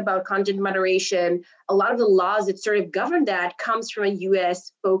we think about content moderation, a lot of the laws that sort of govern that comes from a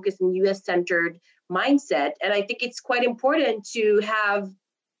US focused and US centered mindset. And I think it's quite important to have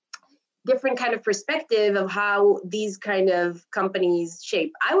different kind of perspective of how these kind of companies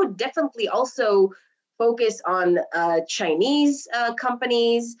shape. I would definitely also focus on Chinese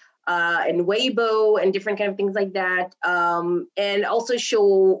companies and Weibo and different kind of things like that. And also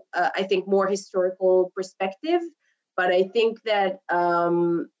show, I think, more historical perspective. But I think that,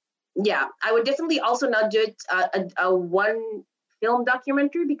 I would definitely also not do it a one film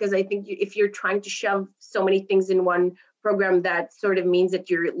documentary, because I think if you're trying to shove so many things in one program, that sort of means that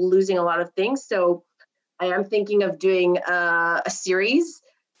you're losing a lot of things. So I am thinking of doing a series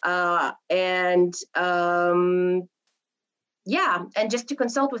and just to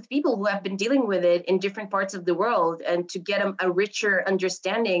consult with people who have been dealing with it in different parts of the world, and to get a richer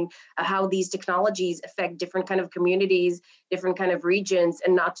understanding of how these technologies affect different kind of communities, different kind of regions,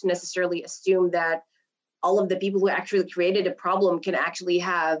 and not to necessarily assume that all of the people who actually created a problem can actually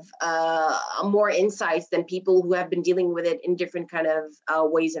have more insights than people who have been dealing with it in different kind of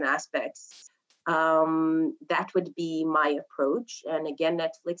ways and aspects. That would be my approach. And again,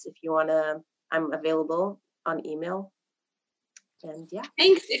 Netflix, if you want to, I'm available on email. And yeah.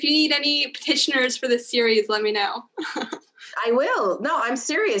 Thanks. If you need any petitioners for this series, let me know. I will. No, I'm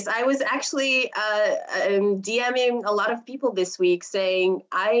serious. I was actually DMing a lot of people this week saying,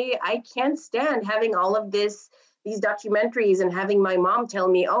 I can't stand having all of these documentaries and having my mom tell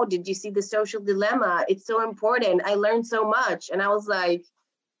me, oh, did you see The Social Dilemma? It's so important. I learned so much. And I was like,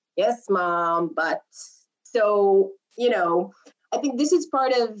 yes, Mom. But so, I think this is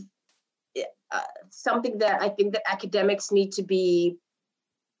part of something that I think that academics need to be,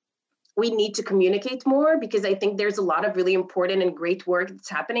 we need to communicate more, because I think there's a lot of really important and great work that's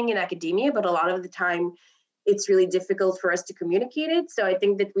happening in academia, but a lot of the time it's really difficult for us to communicate it. So I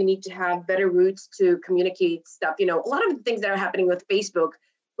think that we need to have better routes to communicate stuff. A lot of the things that are happening with Facebook,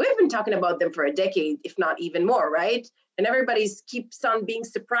 we've been talking about them for a decade, if not even more, right? And everybody keeps on being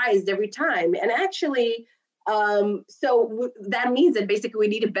surprised every time. And actually, that means that basically we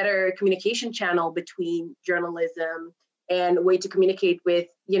need a better communication channel between journalism and a way to communicate with,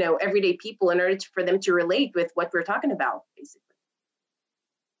 everyday people in order for them to relate with what we're talking about, basically.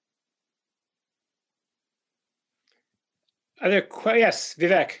 Yes,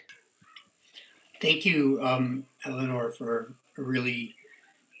 Vivek. Thank you, Eleanor, for a really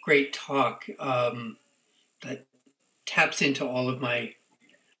great talk that taps into all of my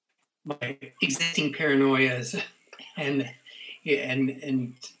existing paranoias, and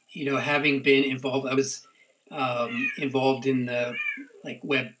having been involved, I was involved in the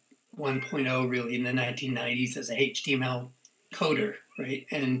Web 1.0 really in the 1990s as a HTML coder, right?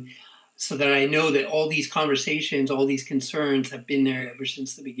 And so that I know that all these conversations, all these concerns have been there ever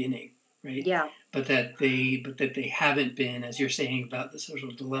since the beginning, right? Yeah. But that they haven't been, as you're saying about The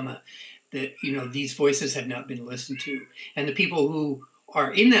Social Dilemma, that these voices have not been listened to, and the people who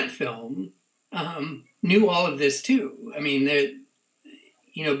are in that film knew all of this too. I mean,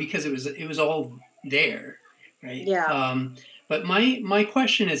 because it was all there, right? Yeah. But my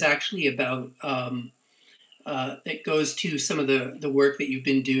question is actually about it goes to some of the work that you've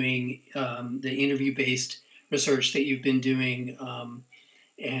been doing, the interview-based research that you've been doing,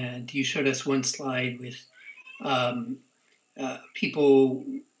 and you showed us one slide with people,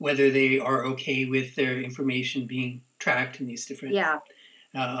 whether they are okay with their information being tracked in these different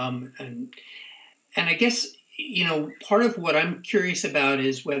and I guess part of what I'm curious about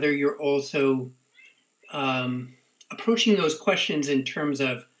is whether you're also approaching those questions in terms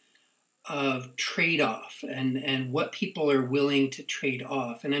of trade-off and what people are willing to trade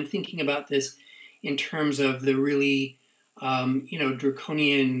off. And I'm thinking about this in terms of the really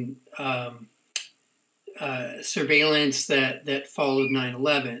draconian surveillance that followed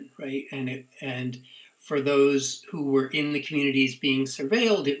 9/11, right? And for those who were in the communities being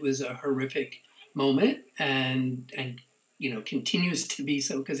surveilled, it was a horrific moment, and continues to be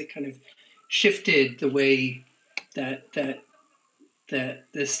so, because it kind of shifted the way that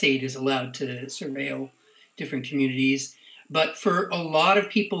the state is allowed to surveil different communities. But for a lot of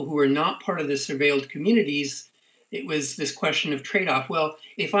people who are not part of the surveilled communities, it was this question of trade-off. Well,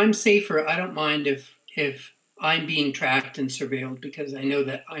 if I'm safer, I don't mind if I'm being tracked and surveilled, because I know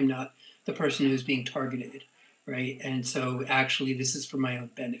that I'm not the person who's being targeted, right? And so actually this is for my own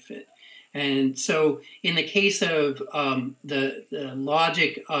benefit. And so in the case of the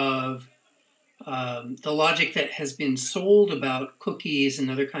logic of the logic that has been sold about cookies and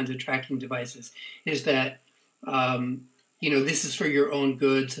other kinds of tracking devices is that this is for your own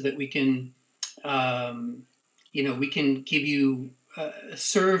good, so that we can we can give you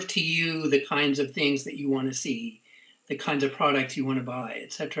serve to you the kinds of things that you want to see, the kinds of products you want to buy,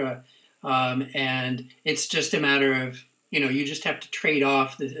 etc. And it's just a matter of you just have to trade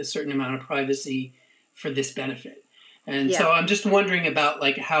off a certain amount of privacy for this benefit. And so I'm just wondering about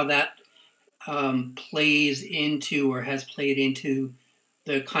like how that plays into, or has played into,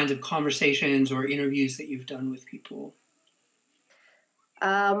 the kinds of conversations or interviews that you've done with people.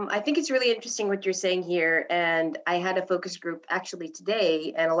 I think it's really interesting what you're saying here. And I had a focus group actually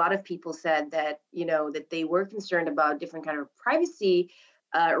today, and a lot of people said that, that they were concerned about different kind of privacy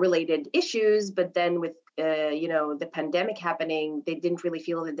related issues, but then with, the pandemic happening, they didn't really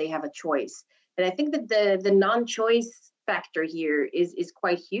feel that they have a choice. And I think that the non-choice factor here is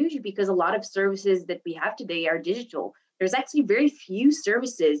quite huge, because a lot of services that we have today are digital. There's actually very few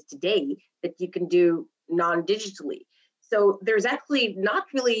services today that you can do non-digitally. So there's actually not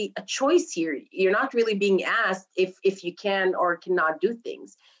really a choice here. You're not really being asked if you can or cannot do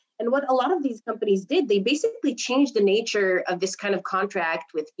things. And what a lot of these companies did, they basically changed the nature of this kind of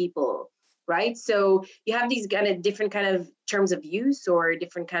contract with people, right? So you have these kind of different kind of terms of use, or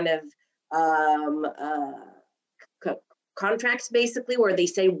different kind of contracts, basically, where they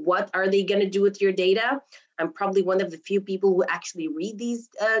say, what are they going to do with your data? I'm probably one of the few people who actually read these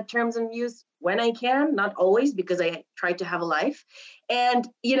terms of use when I can, not always, because I try to have a life. And,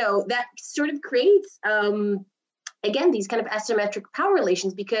 that sort of creates, again, these kind of asymmetric power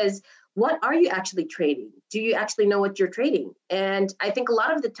relations, because what are you actually trading? Do you actually know what you're trading? And I think a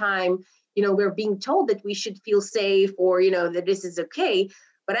lot of the time, we're being told that we should feel safe, or, that this is okay.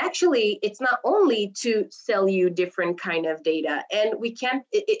 But actually, it's not only to sell you different kind of data. And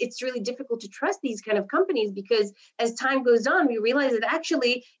it's really difficult to trust these kind of companies, because as time goes on, we realize that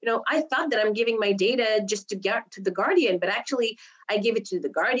actually, I thought that I'm giving my data just to get to the Guardian, but actually I give it to the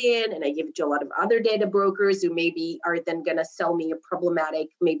Guardian, and I give it to a lot of other data brokers who maybe are then going to sell me a problematic,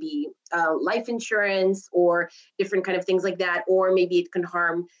 maybe life insurance or different kind of things like that. Or maybe it can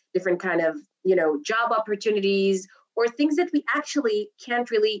harm different kind of, job opportunities, or things that we actually can't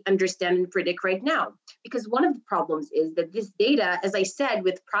really understand and predict right now. Because one of the problems is that this data, as I said,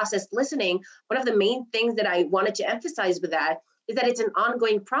 with processed listening, one of the main things that I wanted to emphasize with that is that it's an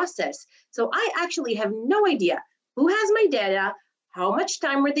ongoing process. So I actually have no idea who has my data, how much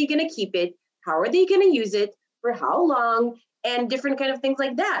time are they going to keep it, how are they going to use it, for how long, and different kind of things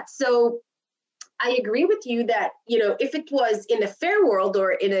like that. So I agree with you that, if it was in a fair world,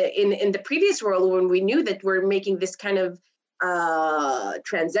 or in the previous world, when we knew that we're making this kind of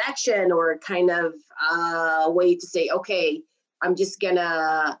transaction, or kind of way to say, okay, I'm just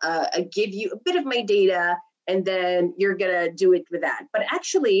gonna give you a bit of my data, and then you're gonna do it with that. But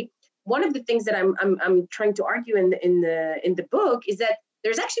actually, one of the things that I'm trying to argue in the book is that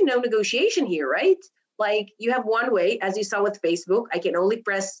there's actually no negotiation here, right? Like, you have one way, as you saw with Facebook, I can only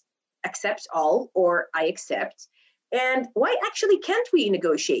press accept all, or I accept. And why actually can't we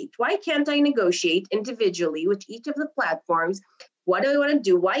negotiate? Why can't I negotiate individually with each of the platforms? What do I want to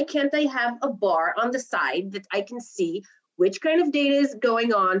do? Why can't I have a bar on the side that I can see which kind of data is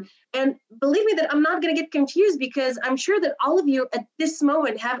going on? And believe me that I'm not going to get confused, because I'm sure that all of you at this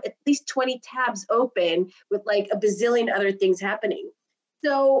moment have at least 20 tabs open with like a bazillion other things happening.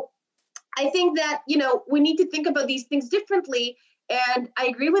 So I think that, we need to think about these things differently. And I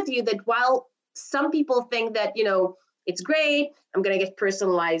agree with you that while some people think that, it's great, I'm going to get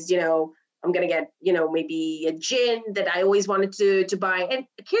personalized, I'm going to get, maybe a gin that I always wanted to buy. And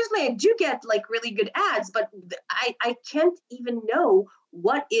occasionally I do get like really good ads, but I can't even know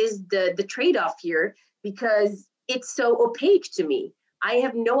what is the trade-off here, because it's so opaque to me. I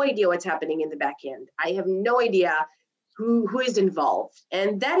have no idea what's happening in the back end. I have no idea who is involved.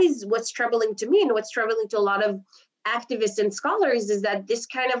 And that is what's troubling to me, and what's troubling to a lot of activists and scholars, is that this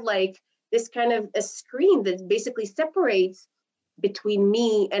kind of like this kind of a screen that basically separates between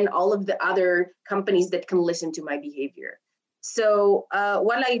me and all of the other companies that can listen to my behavior. So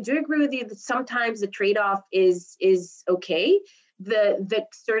while I do agree with you that sometimes the trade-off is okay, the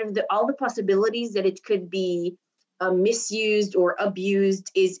sort of all the possibilities that it could be misused or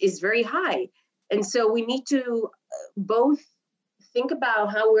abused is very high. And so we need to both think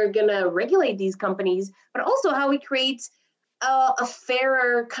about how we're going to regulate these companies, but also how we create a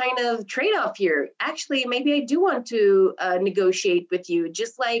fairer kind of trade-off here. Actually, maybe I do want to negotiate with you,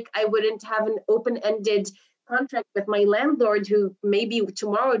 just like I wouldn't have an open-ended contract with my landlord who maybe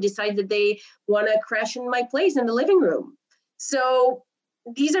tomorrow decides that they want to crash in my place in the living room. So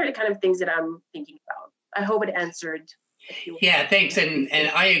these are the kind of things that I'm thinking about. I hope it answered. Yeah, thanks. And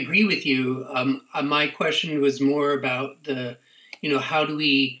I agree with you. My question was more about the, how do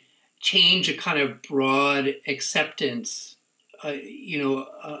we change a kind of broad acceptance,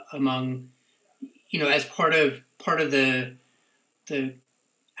 among, as part of the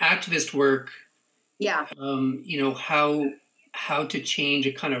activist work. Yeah. How to change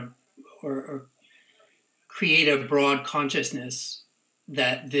a kind of or create a broad consciousness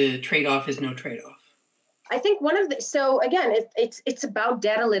that the trade-off is no trade-off. I think one of the, so again, it's about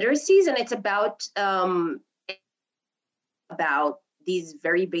data literacies, and it's about these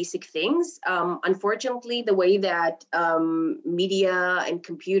very basic things. Unfortunately, the way that media and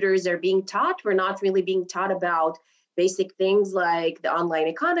computers are being taught, we're not really being taught about basic things like the online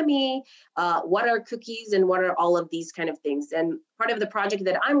economy, what are cookies, and what are all of these kind of things. And part of the project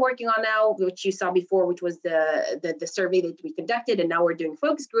that I'm working on now, which you saw before, which was the survey that we conducted, and now we're doing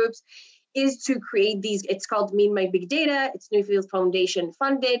focus groups, is to create these. It's called Mean My Big Data. It's Newfields Foundation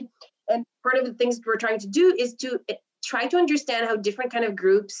funded. And part of the things we're trying to do is to try to understand how different kind of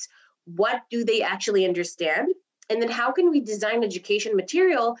groups, what do they actually understand? And then how can we design education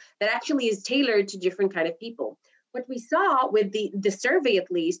material that actually is tailored to different kind of people? What we saw with the survey, at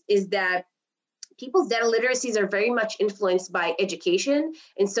least, is that people's data literacies are very much influenced by education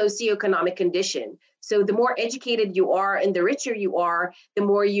and socioeconomic condition. So the more educated you are and the richer you are, the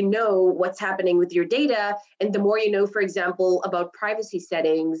more you know what's happening with your data, and the more you know, for example, about privacy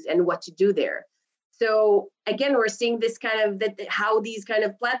settings and what to do there. So again, we're seeing this kind of how these kind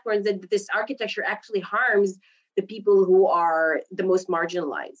of platforms, that this architecture actually harms the people who are the most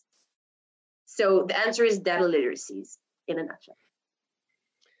marginalized. So the answer is data literacies in a nutshell.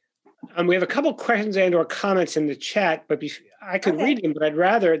 We have a couple questions and/or comments in the chat, but I could read them, but I'd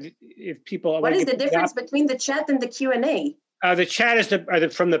rather if people. What is the difference between the chat and the Q&A? The chat is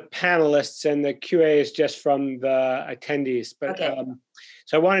from the panelists, and the QA is just from the attendees. But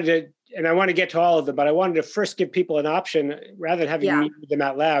so I wanted to get to all of them, but I wanted to first give people an option rather than having me read them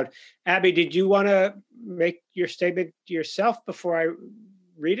out loud. Abby, did you want to make your statement yourself before I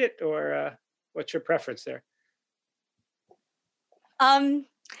read it, or what's your preference there?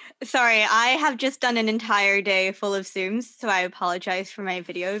 Sorry, I have just done an entire day full of Zooms, so I apologize for my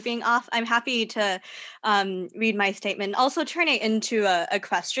video being off. I'm happy to read my statement, also turn it into a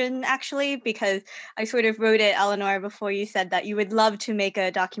question, actually, because I sort of wrote it, Eleanor, before you said that you would love to make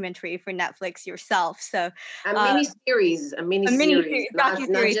a documentary for Netflix yourself. So a mini-series, not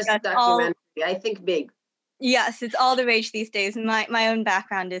just a documentary. I think big. Yes, it's all the rage these days. My own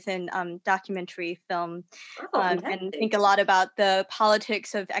background is in documentary film, and think a lot about the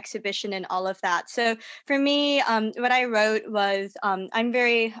politics of exhibition and all of that. So for me, what I wrote was, I'll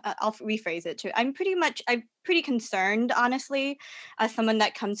rephrase it too. I'm pretty concerned, honestly, as someone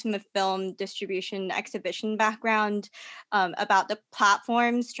that comes from a film distribution exhibition background, about the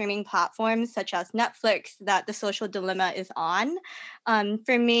streaming platforms such as Netflix that The Social Dilemma is on.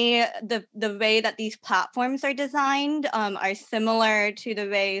 For me, the way that these platforms are designed are similar to the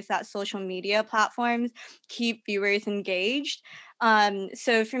ways that social media platforms keep viewers engaged.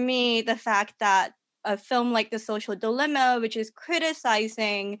 So for me, the fact that a film like The Social Dilemma, which is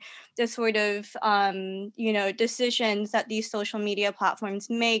criticizing the sort of, decisions that these social media platforms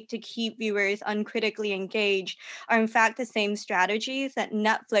make to keep viewers uncritically engaged, are in fact the same strategies that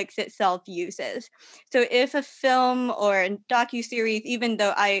Netflix itself uses. So if a film or a docuseries, even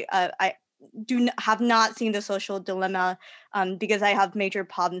though I have not seen The Social Dilemma, because I have major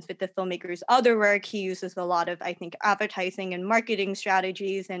problems with the filmmaker's other work. He uses a lot of, I think, advertising and marketing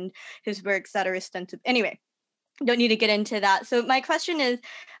strategies, and his works that are extensive. Anyway, don't need to get into that. So my question is,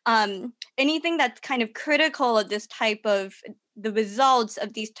 anything that's kind of critical of this type of the results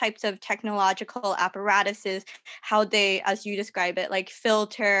of these types of technological apparatuses, how they, as you describe it, like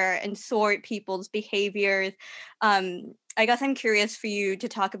filter and sort people's behaviors. I guess I'm curious for you to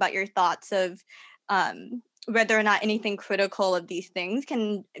talk about your thoughts of whether or not anything critical of these things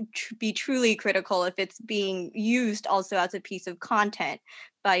can be truly critical if it's being used also as a piece of content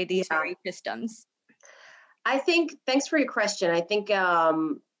by these very systems. I think, thanks for your question. I think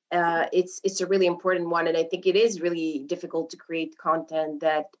it's a really important one. And I think it is really difficult to create content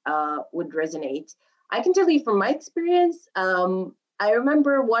that would resonate. I can tell you from my experience, I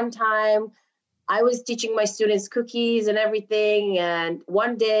remember one time I was teaching my students cookies and everything. And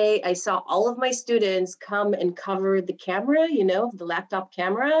one day I saw all of my students come and cover the camera, the laptop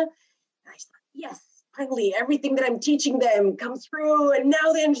camera. And I thought, yes, finally, everything that I'm teaching them comes through and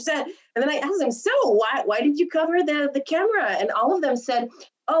now they understand. And then I asked them, so why did you cover the camera? And all of them said,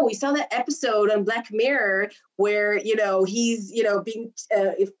 oh, we saw that episode on Black Mirror where, he's, being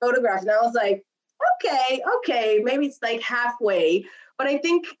photographed. And I was like, okay, maybe it's like halfway. But I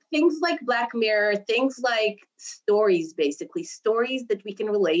think things like Black Mirror, things like stories, basically, stories that we can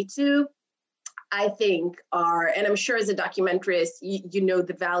relate to, I think are, and I'm sure as a documentarist, you know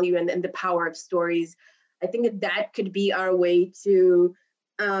the value and the power of stories. I think that could be our way to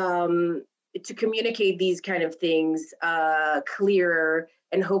communicate these kind of things clearer,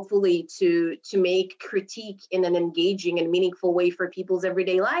 and hopefully to make critique in an engaging and meaningful way for people's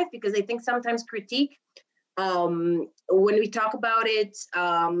everyday life. Because I think sometimes critique, when we talk about it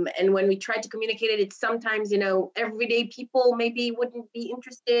and when we try to communicate it, it's sometimes, everyday people maybe wouldn't be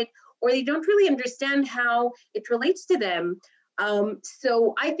interested, or they don't really understand how it relates to them.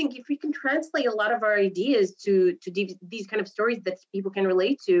 So I think if we can translate a lot of our ideas to these kind of stories that people can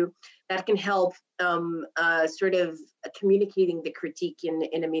relate to, that can help sort of communicating the critique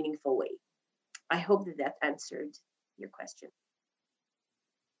in a meaningful way. I hope that answered your question.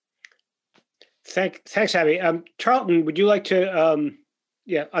 Thanks, Abby. Charlton, would you like to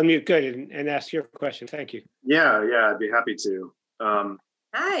unmute? Good, and ask your question. Thank you. Yeah, I'd be happy to.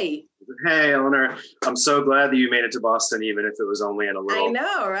 Hi. Hey, Eleanor. I'm so glad that you made it to Boston, even if it was only in a little. I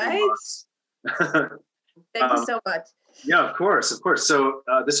know, right? Thank you so much. Yeah, of course. So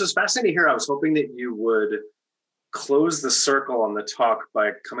this was fascinating here. I was hoping that you would close the circle on the talk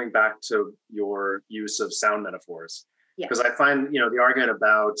by coming back to your use of sound metaphors. Because I find, the argument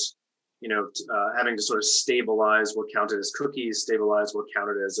about having to sort of stabilize what counted as cookies, stabilize what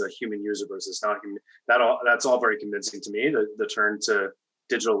counted as a human user versus not human. That's all very convincing to me. The turn to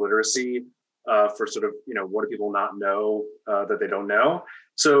digital literacy for sort of, what do people not know that they don't know?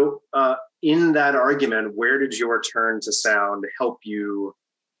 So in that argument, where did your turn to sound help you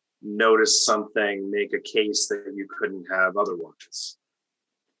notice something, make a case that you couldn't have otherwise?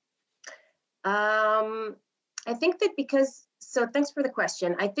 I think that so thanks for the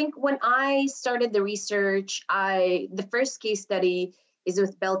question. I think when I started the research, the first case study is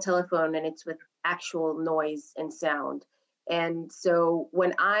with Bell Telephone, and it's with actual noise and sound. And so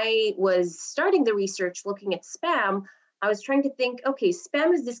when I was starting the research looking at spam, I was trying to think, okay,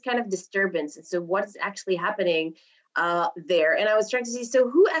 spam is this kind of disturbance. And so what's actually happening there? And I was trying to see, so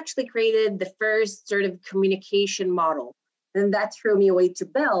who actually created the first sort of communication model? And that threw me away to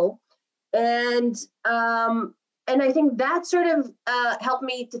Bell. And I think that sort of helped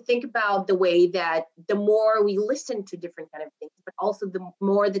me to think about the way that the more we listen to different kind of things, but also the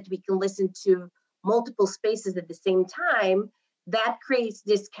more that we can listen to multiple spaces at the same time, that creates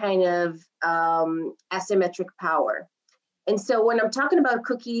this kind of asymmetric power. And so when I'm talking about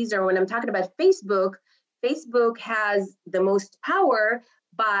cookies or when I'm talking about Facebook has the most power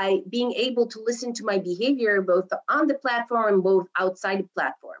by being able to listen to my behavior both on the platform and both outside the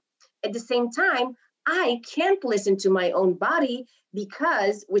platform. At the same time, I can't listen to my own body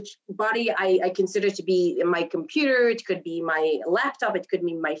because which body I consider to be my computer, it could be my laptop, it could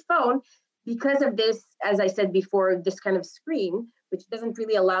be my phone, because of this, as I said before, this kind of screen, which doesn't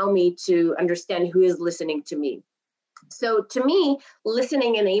really allow me to understand who is listening to me. So to me,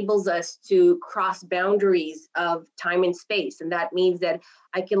 listening enables us to cross boundaries of time and space. And that means that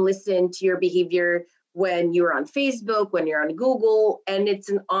I can listen to your behavior when you're on Facebook, when you're on Google, and it's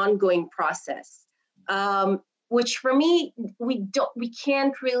an ongoing process. Which for me, it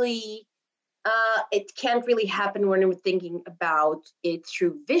can't really happen when we're thinking about it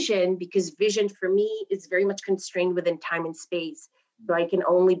through vision, because vision for me is very much constrained within time and space. So I can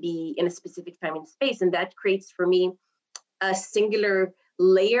only be in a specific time and space. And that creates for me a singular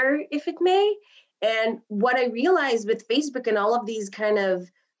layer, if it may. And what I realized with Facebook and all of these kind of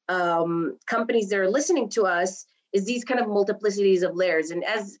companies that are listening to us is these kind of multiplicities of layers. And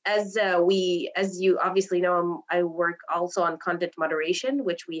as you obviously know, I work also on content moderation,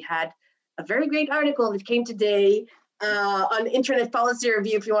 which we had a very great article that came today on Internet Policy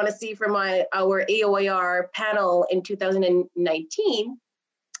Review, if you want to see from our AOIR panel in 2019.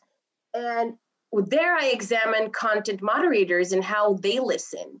 And there I examine content moderators and how they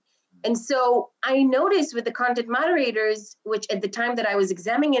listen. And so I noticed with the content moderators, which at the time that I was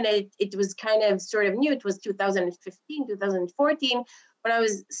examining it, it was kind of sort of new. It was 2015, 2014. When I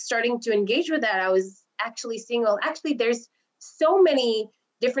was starting to engage with that, I was actually seeing, well, actually there's so many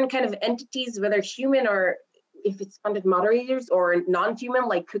different kind of entities, whether human or if it's content moderators or non-human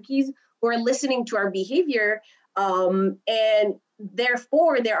like cookies, who are listening to our behavior. And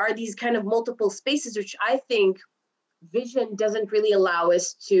therefore, there are these kind of multiple spaces, which I think vision doesn't really allow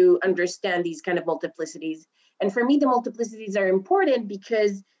us to understand these kind of multiplicities. And for me, the multiplicities are important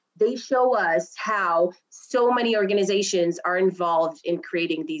because they show us how so many organizations are involved in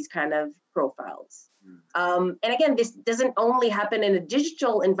creating these kind of profiles. And again, this doesn't only happen in a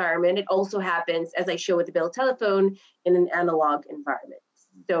digital environment, it also happens, as I show with the Bell Telephone, in an analog environment.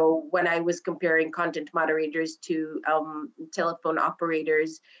 So when I was comparing content moderators to telephone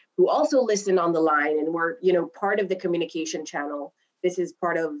operators who also listen on the line and were, part of the communication channel, this is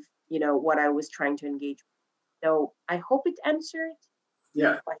part of, what I was trying to engage with. So I hope it answered.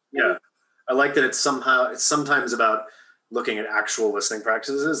 Yeah. I like that it's sometimes about looking at actual listening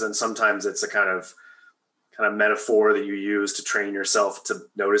practices, and sometimes it's a kind of metaphor that you use to train yourself to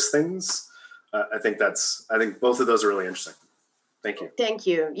notice things. I think both of those are really interesting. Thank you. Thank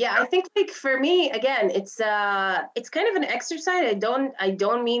you. Yeah, I think for me, again, it's kind of an exercise. I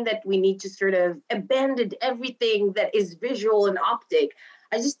don't mean that we need to sort of abandon everything that is visual and optic.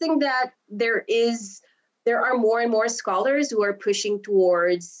 I just think that there are more and more scholars who are pushing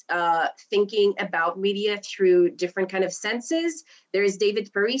towards thinking about media through different kind of senses. There is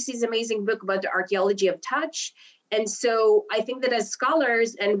David Parisi's amazing book about the archaeology of touch. And so I think that as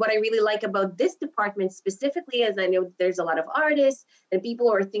scholars, and what I really like about this department specifically, as I know there's a lot of artists and people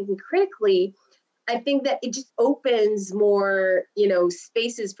who are thinking critically, I think that it just opens more,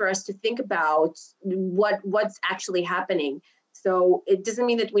 spaces for us to think about what's actually happening. So it doesn't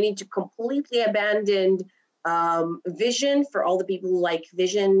mean that we need to completely abandon vision for all the people who like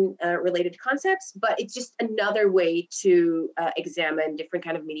vision related concepts, but it's just another way to examine different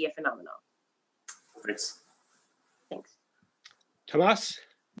kind of media phenomena. Thanks. Thanks. Tomas,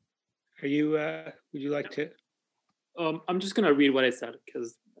 would you like to? I'm just going to read what I said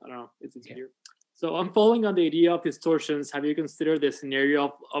because I don't know, it's easier. So I'm following on the idea of distortions. Have you considered the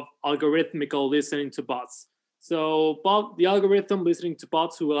scenario of algorithmical listening to bots? So the algorithm listening to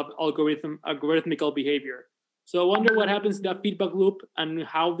bots who have algorithmical behavior. So I wonder what happens in that feedback loop and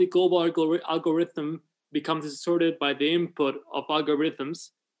how the global algorithm becomes distorted by the input of algorithms.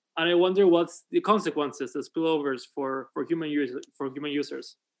 And I wonder what's the consequences, the spillovers for human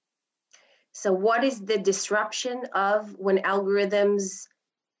users. So what is the disruption of when algorithms,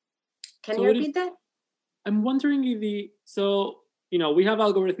 you repeat that? I'm wondering if we have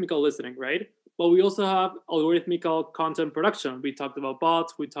algorithmical listening, right? But we also have algorithmical content production. We talked about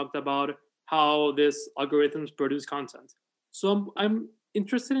bots, we talked about how these algorithms produce content. So I'm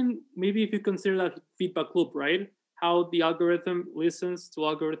interested in maybe if you consider that feedback loop, right? How the algorithm listens to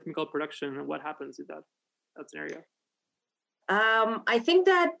algorithmical production and what happens in that scenario. I think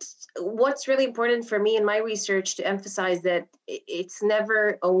that what's really important for me in my research to emphasize that it's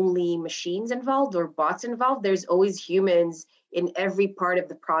never only machines involved or bots involved. There's always humans in every part of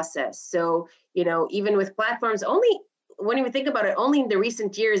the process. So, even with platforms, when you think about it, only in the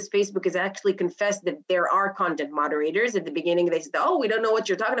recent years, Facebook has actually confessed that there are content moderators. At the beginning, they said, we don't know what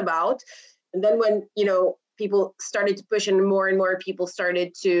you're talking about. And then when, people started to push and more people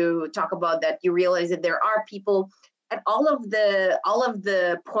started to talk about that, you realize that there are people at all of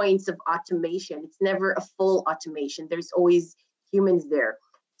the points of automation. It's never a full automation. There's always humans there.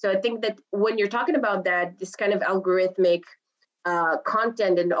 So I think that when you're talking about that, this kind of algorithmic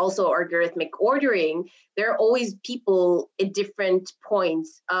content and also algorithmic ordering, there are always people at different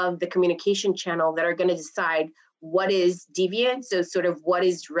points of the communication channel that are going to decide what is deviant, so sort of what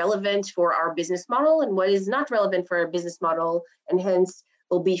is relevant for our business model and what is not relevant for our business model, and hence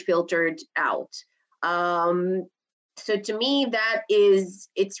will be filtered out. So to me,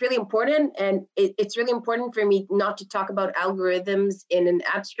 it's really important, and it's really important for me not to talk about algorithms in an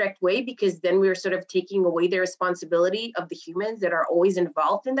abstract way, because then we're sort of taking away the responsibility of the humans that are always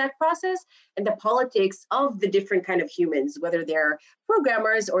involved in that process and the politics of the different kind of humans, whether they're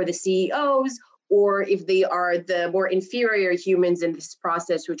programmers or the CEOs, or if they are the more inferior humans in this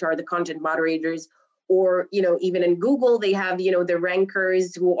process, which are the content moderators. Or, even in Google, they have, the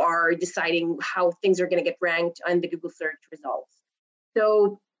rankers who are deciding how things are going to get ranked on the Google search results.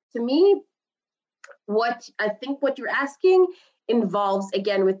 So to me, what you're asking involves,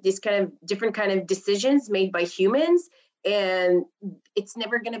 again, with this kind of different kind of decisions made by humans, and it's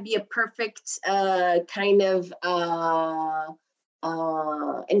never going to be a perfect kind of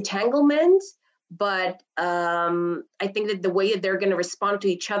entanglement. But I think that the way that they're going to respond to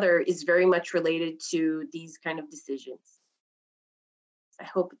each other is very much related to these kind of decisions. I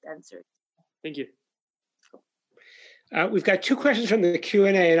hope it answered. Thank you. We've got two questions from the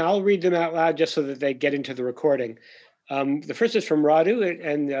Q&A, and I'll read them out loud just so that they get into the recording. The first is from Radu,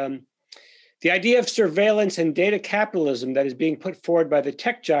 and the idea of surveillance and data capitalism that is being put forward by the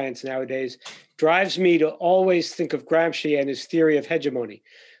tech giants nowadays drives me to always think of Gramsci and his theory of hegemony.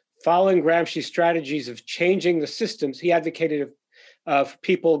 Following Gramsci's strategies of changing the systems, he advocated of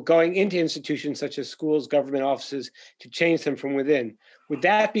people going into institutions such as schools, government offices, to change them from within. Would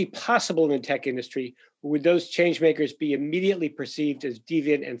that be possible in the tech industry, or would those change makers be immediately perceived as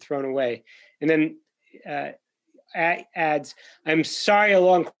deviant and thrown away? And then adds, I'm sorry, a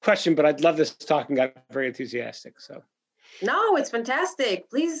long question, but I'd love this talk and got very enthusiastic. So. No, it's fantastic.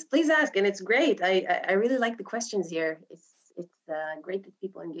 Please ask, and it's great. I really like the questions here. It's great that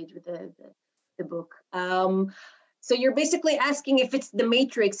people engage with the book. So you're basically asking if it's the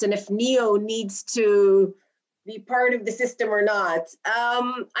Matrix and if Neo needs to be part of the system or not.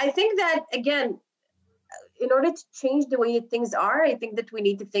 I think that, again, in order to change the way things are, I think that we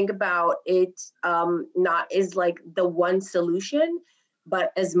need to think about it not as like the one solution,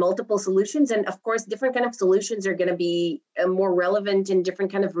 but as multiple solutions. And of course, different kind of solutions are going to be more relevant in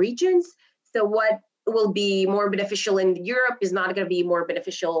different kind of regions. So what will be more beneficial in Europe is not going to be more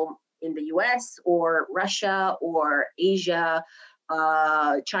beneficial in the US or Russia or Asia,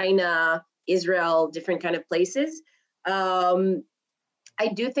 China, Israel, different kind of places. I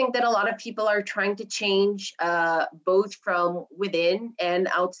do think that a lot of people are trying to change both from within and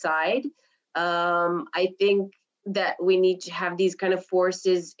outside. I think that we need to have these kind of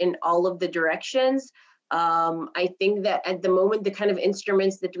forces in all of the directions. I think that at the moment, the kind of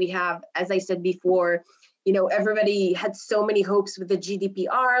instruments that we have, as I said before, everybody had so many hopes with the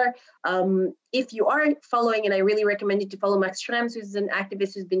GDPR. If you are following, and I really recommend you to follow Max Schrems, who's an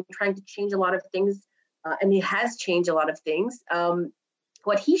activist who's been trying to change a lot of things, and he has changed a lot of things.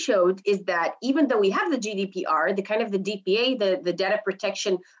 What he showed is that even though we have the GDPR, the kind of the DPA, the Data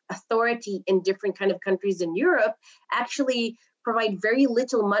Protection Authority in different kind of countries in Europe, actually provide very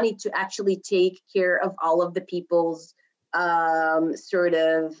little money to actually take care of all of the people's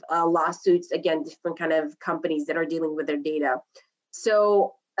lawsuits against different kind of companies that are dealing with their data.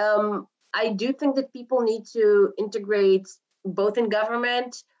 So I do think that people need to integrate both in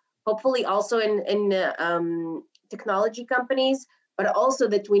government, hopefully also in technology companies, but also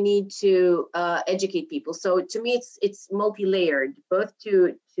that we need to educate people. So to me, it's multi-layered, both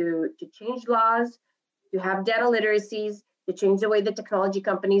to change laws, to have data literacies, to change the way that technology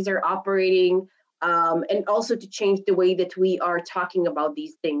companies are operating, and also to change the way that we are talking about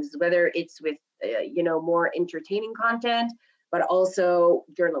these things, whether it's with more entertaining content, but also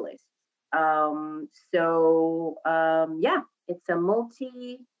journalists. It's a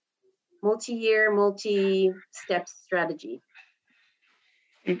multi-year, multi-step strategy.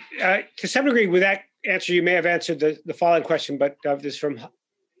 To some degree, with that answer, you may have answered the following question, but this is from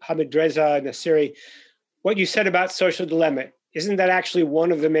Hamid Reza Nasiri. What you said about social dilemma, isn't that actually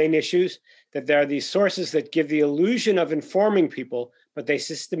one of the main issues? That there are these sources that give the illusion of informing people, but they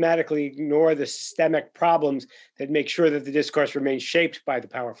systematically ignore the systemic problems that make sure that the discourse remains shaped by the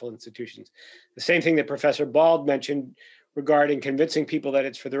powerful institutions. The same thing that Professor Bald mentioned regarding convincing people that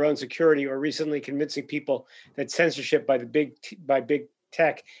it's for their own security, or recently convincing people that censorship by big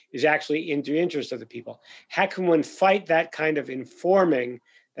tech is actually in the interest of the people. How can one fight that kind of informing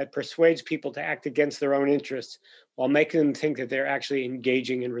that persuades people to act against their own interests while making them think that they're actually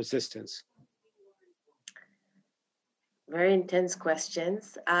engaging in resistance? Very intense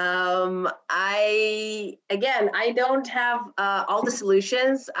questions. I don't have all the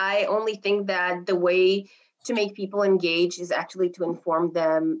solutions. I only think that the way to make people engage is actually to inform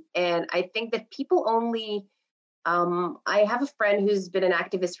them. And I think that people only, I have a friend who's been an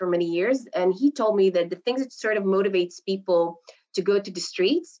activist for many years, and he told me that the things that sort of motivates people to go to the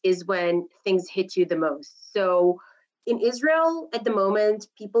streets is when things hit you the most. So in Israel, at the moment,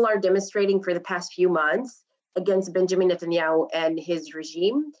 people are demonstrating for the past few months against Benjamin Netanyahu and his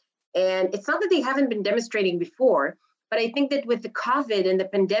regime. And it's not that they haven't been demonstrating before, but I think that with the COVID and the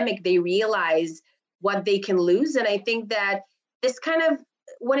pandemic, they realize what they can lose. And I think that this kind of,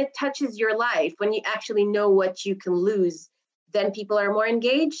 when it touches your life, when you actually know what you can lose, then people are more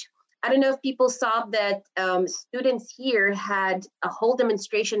engaged. I don't know if people saw that students here had a whole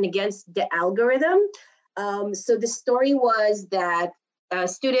demonstration against the algorithm. So the story was that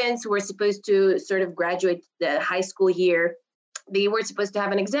students who were supposed to sort of graduate the high school year. They were supposed to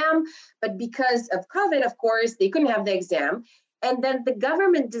have an exam, but because of COVID, of course, they couldn't have the exam. And then the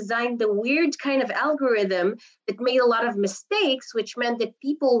government designed the weird kind of algorithm that made a lot of mistakes, which meant that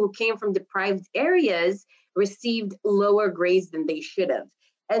people who came from deprived areas received lower grades than they should have.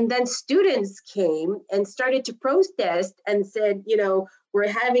 And then students came and started to protest and said, we're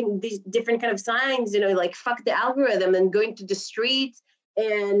having these different kind of signs, like fuck the algorithm, and going to the streets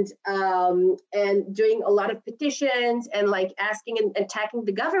and doing a lot of petitions and like asking and attacking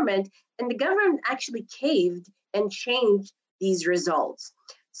the government. And the government actually caved and changed these results.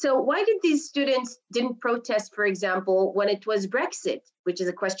 So why did these students didn't protest, for example, when it was Brexit, which is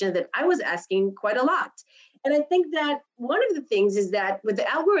a question that I was asking quite a lot. And I think that one of the things is that with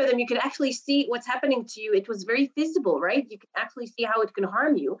the algorithm, you can actually see what's happening to you. It was very feasible, right? You can actually see how it can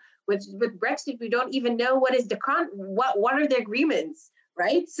harm you. With Brexit, we don't even know what is what are the agreements,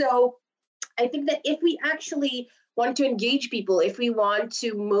 right? So I think that if we actually want to engage people, if we want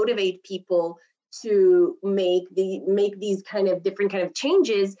to motivate people to make these kind of different kind of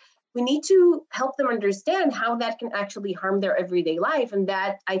changes, we need to help them understand how that can actually harm their everyday life. And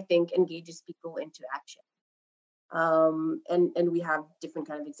that, I think, engages people into action. And we have different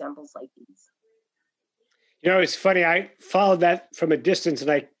kind of examples like these. It's funny. I followed that from a distance,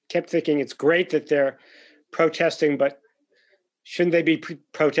 and I kept thinking it's great that they're protesting, but shouldn't they be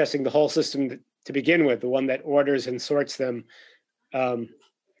protesting the whole system to begin with, the one that orders and sorts them,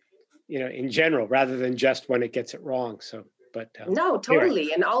 in general, rather than just when it gets it wrong? So, but no, totally.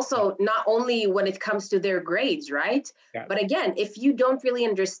 Anyway. And also not only when it comes to their grades, right? Yeah. But again, if you don't really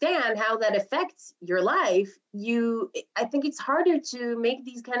understand how that affects your life, I think it's harder to make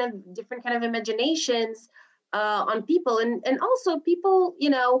these kind of different kind of imaginations on people. And also people,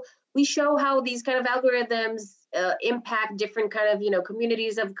 we show how these kind of algorithms impact different kind of,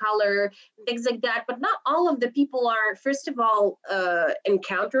 communities of color, things like that. But not all of the people are, first of all,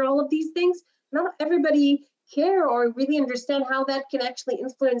 encounter all of these things. Not everybody care or really understand how that can actually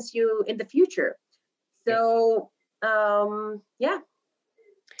influence you in the future. So, yeah.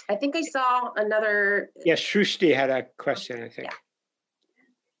 I think I saw another. Yes, Shrushti had a question, I think. Yeah.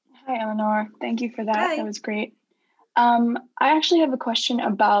 Hi, Eleanor. Thank you for that. Hi. That was great. I actually have a question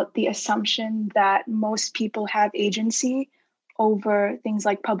about the assumption that most people have agency over things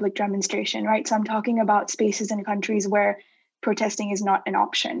like public demonstration, right? So I'm talking about spaces and countries where protesting is not an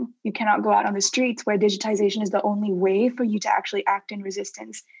option. You cannot go out on the streets, where digitization is the only way for you to actually act in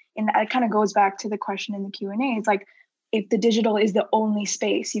resistance. And that kind of goes back to the question in the Q&A. It's like, if the digital is the only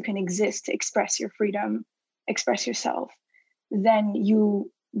space you can exist to express your freedom, express yourself, then you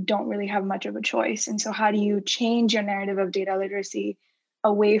don't really have much of a choice. And so how do you change your narrative of data literacy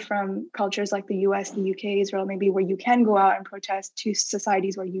away from cultures like the US, the UK, Israel, maybe where you can go out and protest, to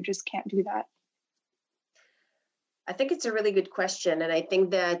societies where you just can't do that? I think it's a really good question. And I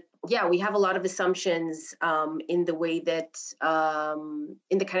think that, yeah, we have a lot of assumptions in the way that,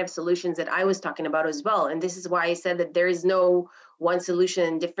 in the kind of solutions that I was talking about as well. And this is why I said that there is no one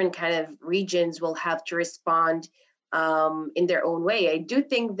solution. Different kind of regions will have to respond in their own way. I do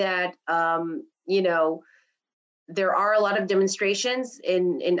think that, there are a lot of demonstrations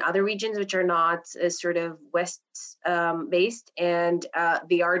in other regions which are not sort of West based, and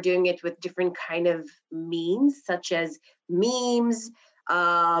they are doing it with different kind of means, such as memes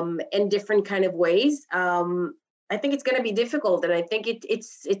and different kind of ways. I think it's going to be difficult, and I think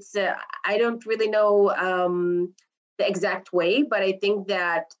it's I don't really know the exact way, but I think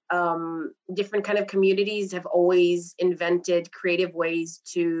that different kind of communities have always invented creative ways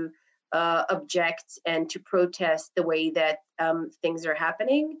to object and to protest the way that things are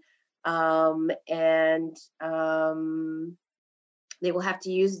happening. And they will have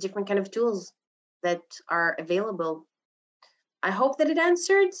to use different kind of tools that are available. I hope that it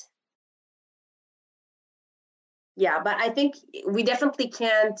answered. Yeah, but I think we definitely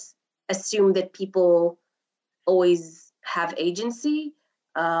can't assume that people always have agency.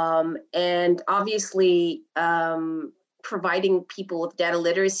 And obviously, providing people with data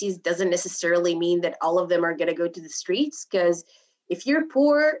literacies doesn't necessarily mean that all of them are going to go to the streets, because if you're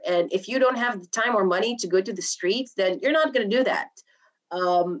poor and if you don't have the time or money to go to the streets, then you're not going to do that.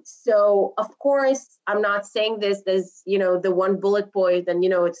 So of course, I'm not saying this as, the one bullet point and,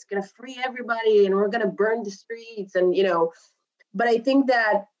 it's going to free everybody and we're going to burn the streets and, but I think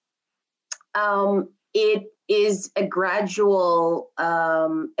that it is a gradual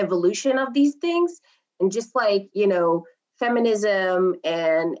evolution of these things. And just like, feminism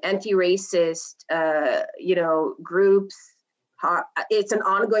and anti-racist, groups it's an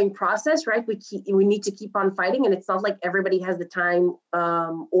ongoing process, right? We need to keep on fighting, and it's not like everybody has the time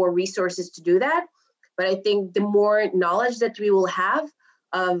or resources to do that. But I think the more knowledge that we will have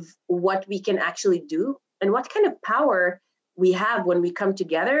of what we can actually do and what kind of power we have when we come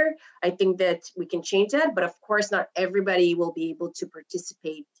together, I think that we can change that. But of course, not everybody will be able to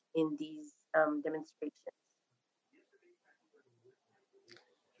participate in these demonstrations.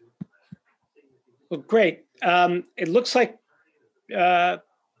 Well, great. It looks like,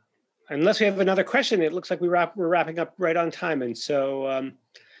 unless we have another question, it looks like we're wrapping up right on time. And so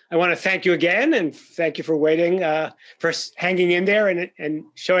I want to thank you again, and thank you for waiting, for hanging in there and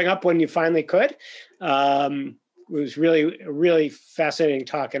showing up when you finally could. It was really a really fascinating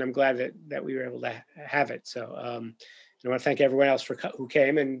talk, and I'm glad that we were able to have it. So I want to thank everyone else who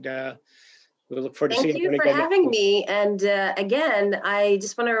came, and we look forward to seeing you again. Thank you for having me. And again, I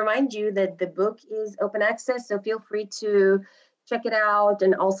just want to remind you that the book is open access, so feel free to check it out,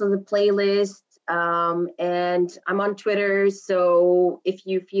 and also the playlist. And I'm on Twitter, so if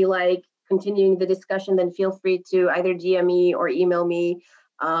you feel like continuing the discussion, then feel free to either DM me or email me.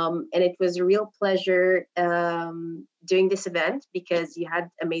 And it was a real pleasure doing this event, because you had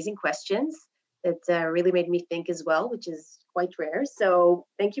amazing questions that really made me think as well, which is quite rare. So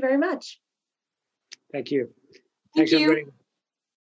thank you very much. Thank you. Thanks, everybody.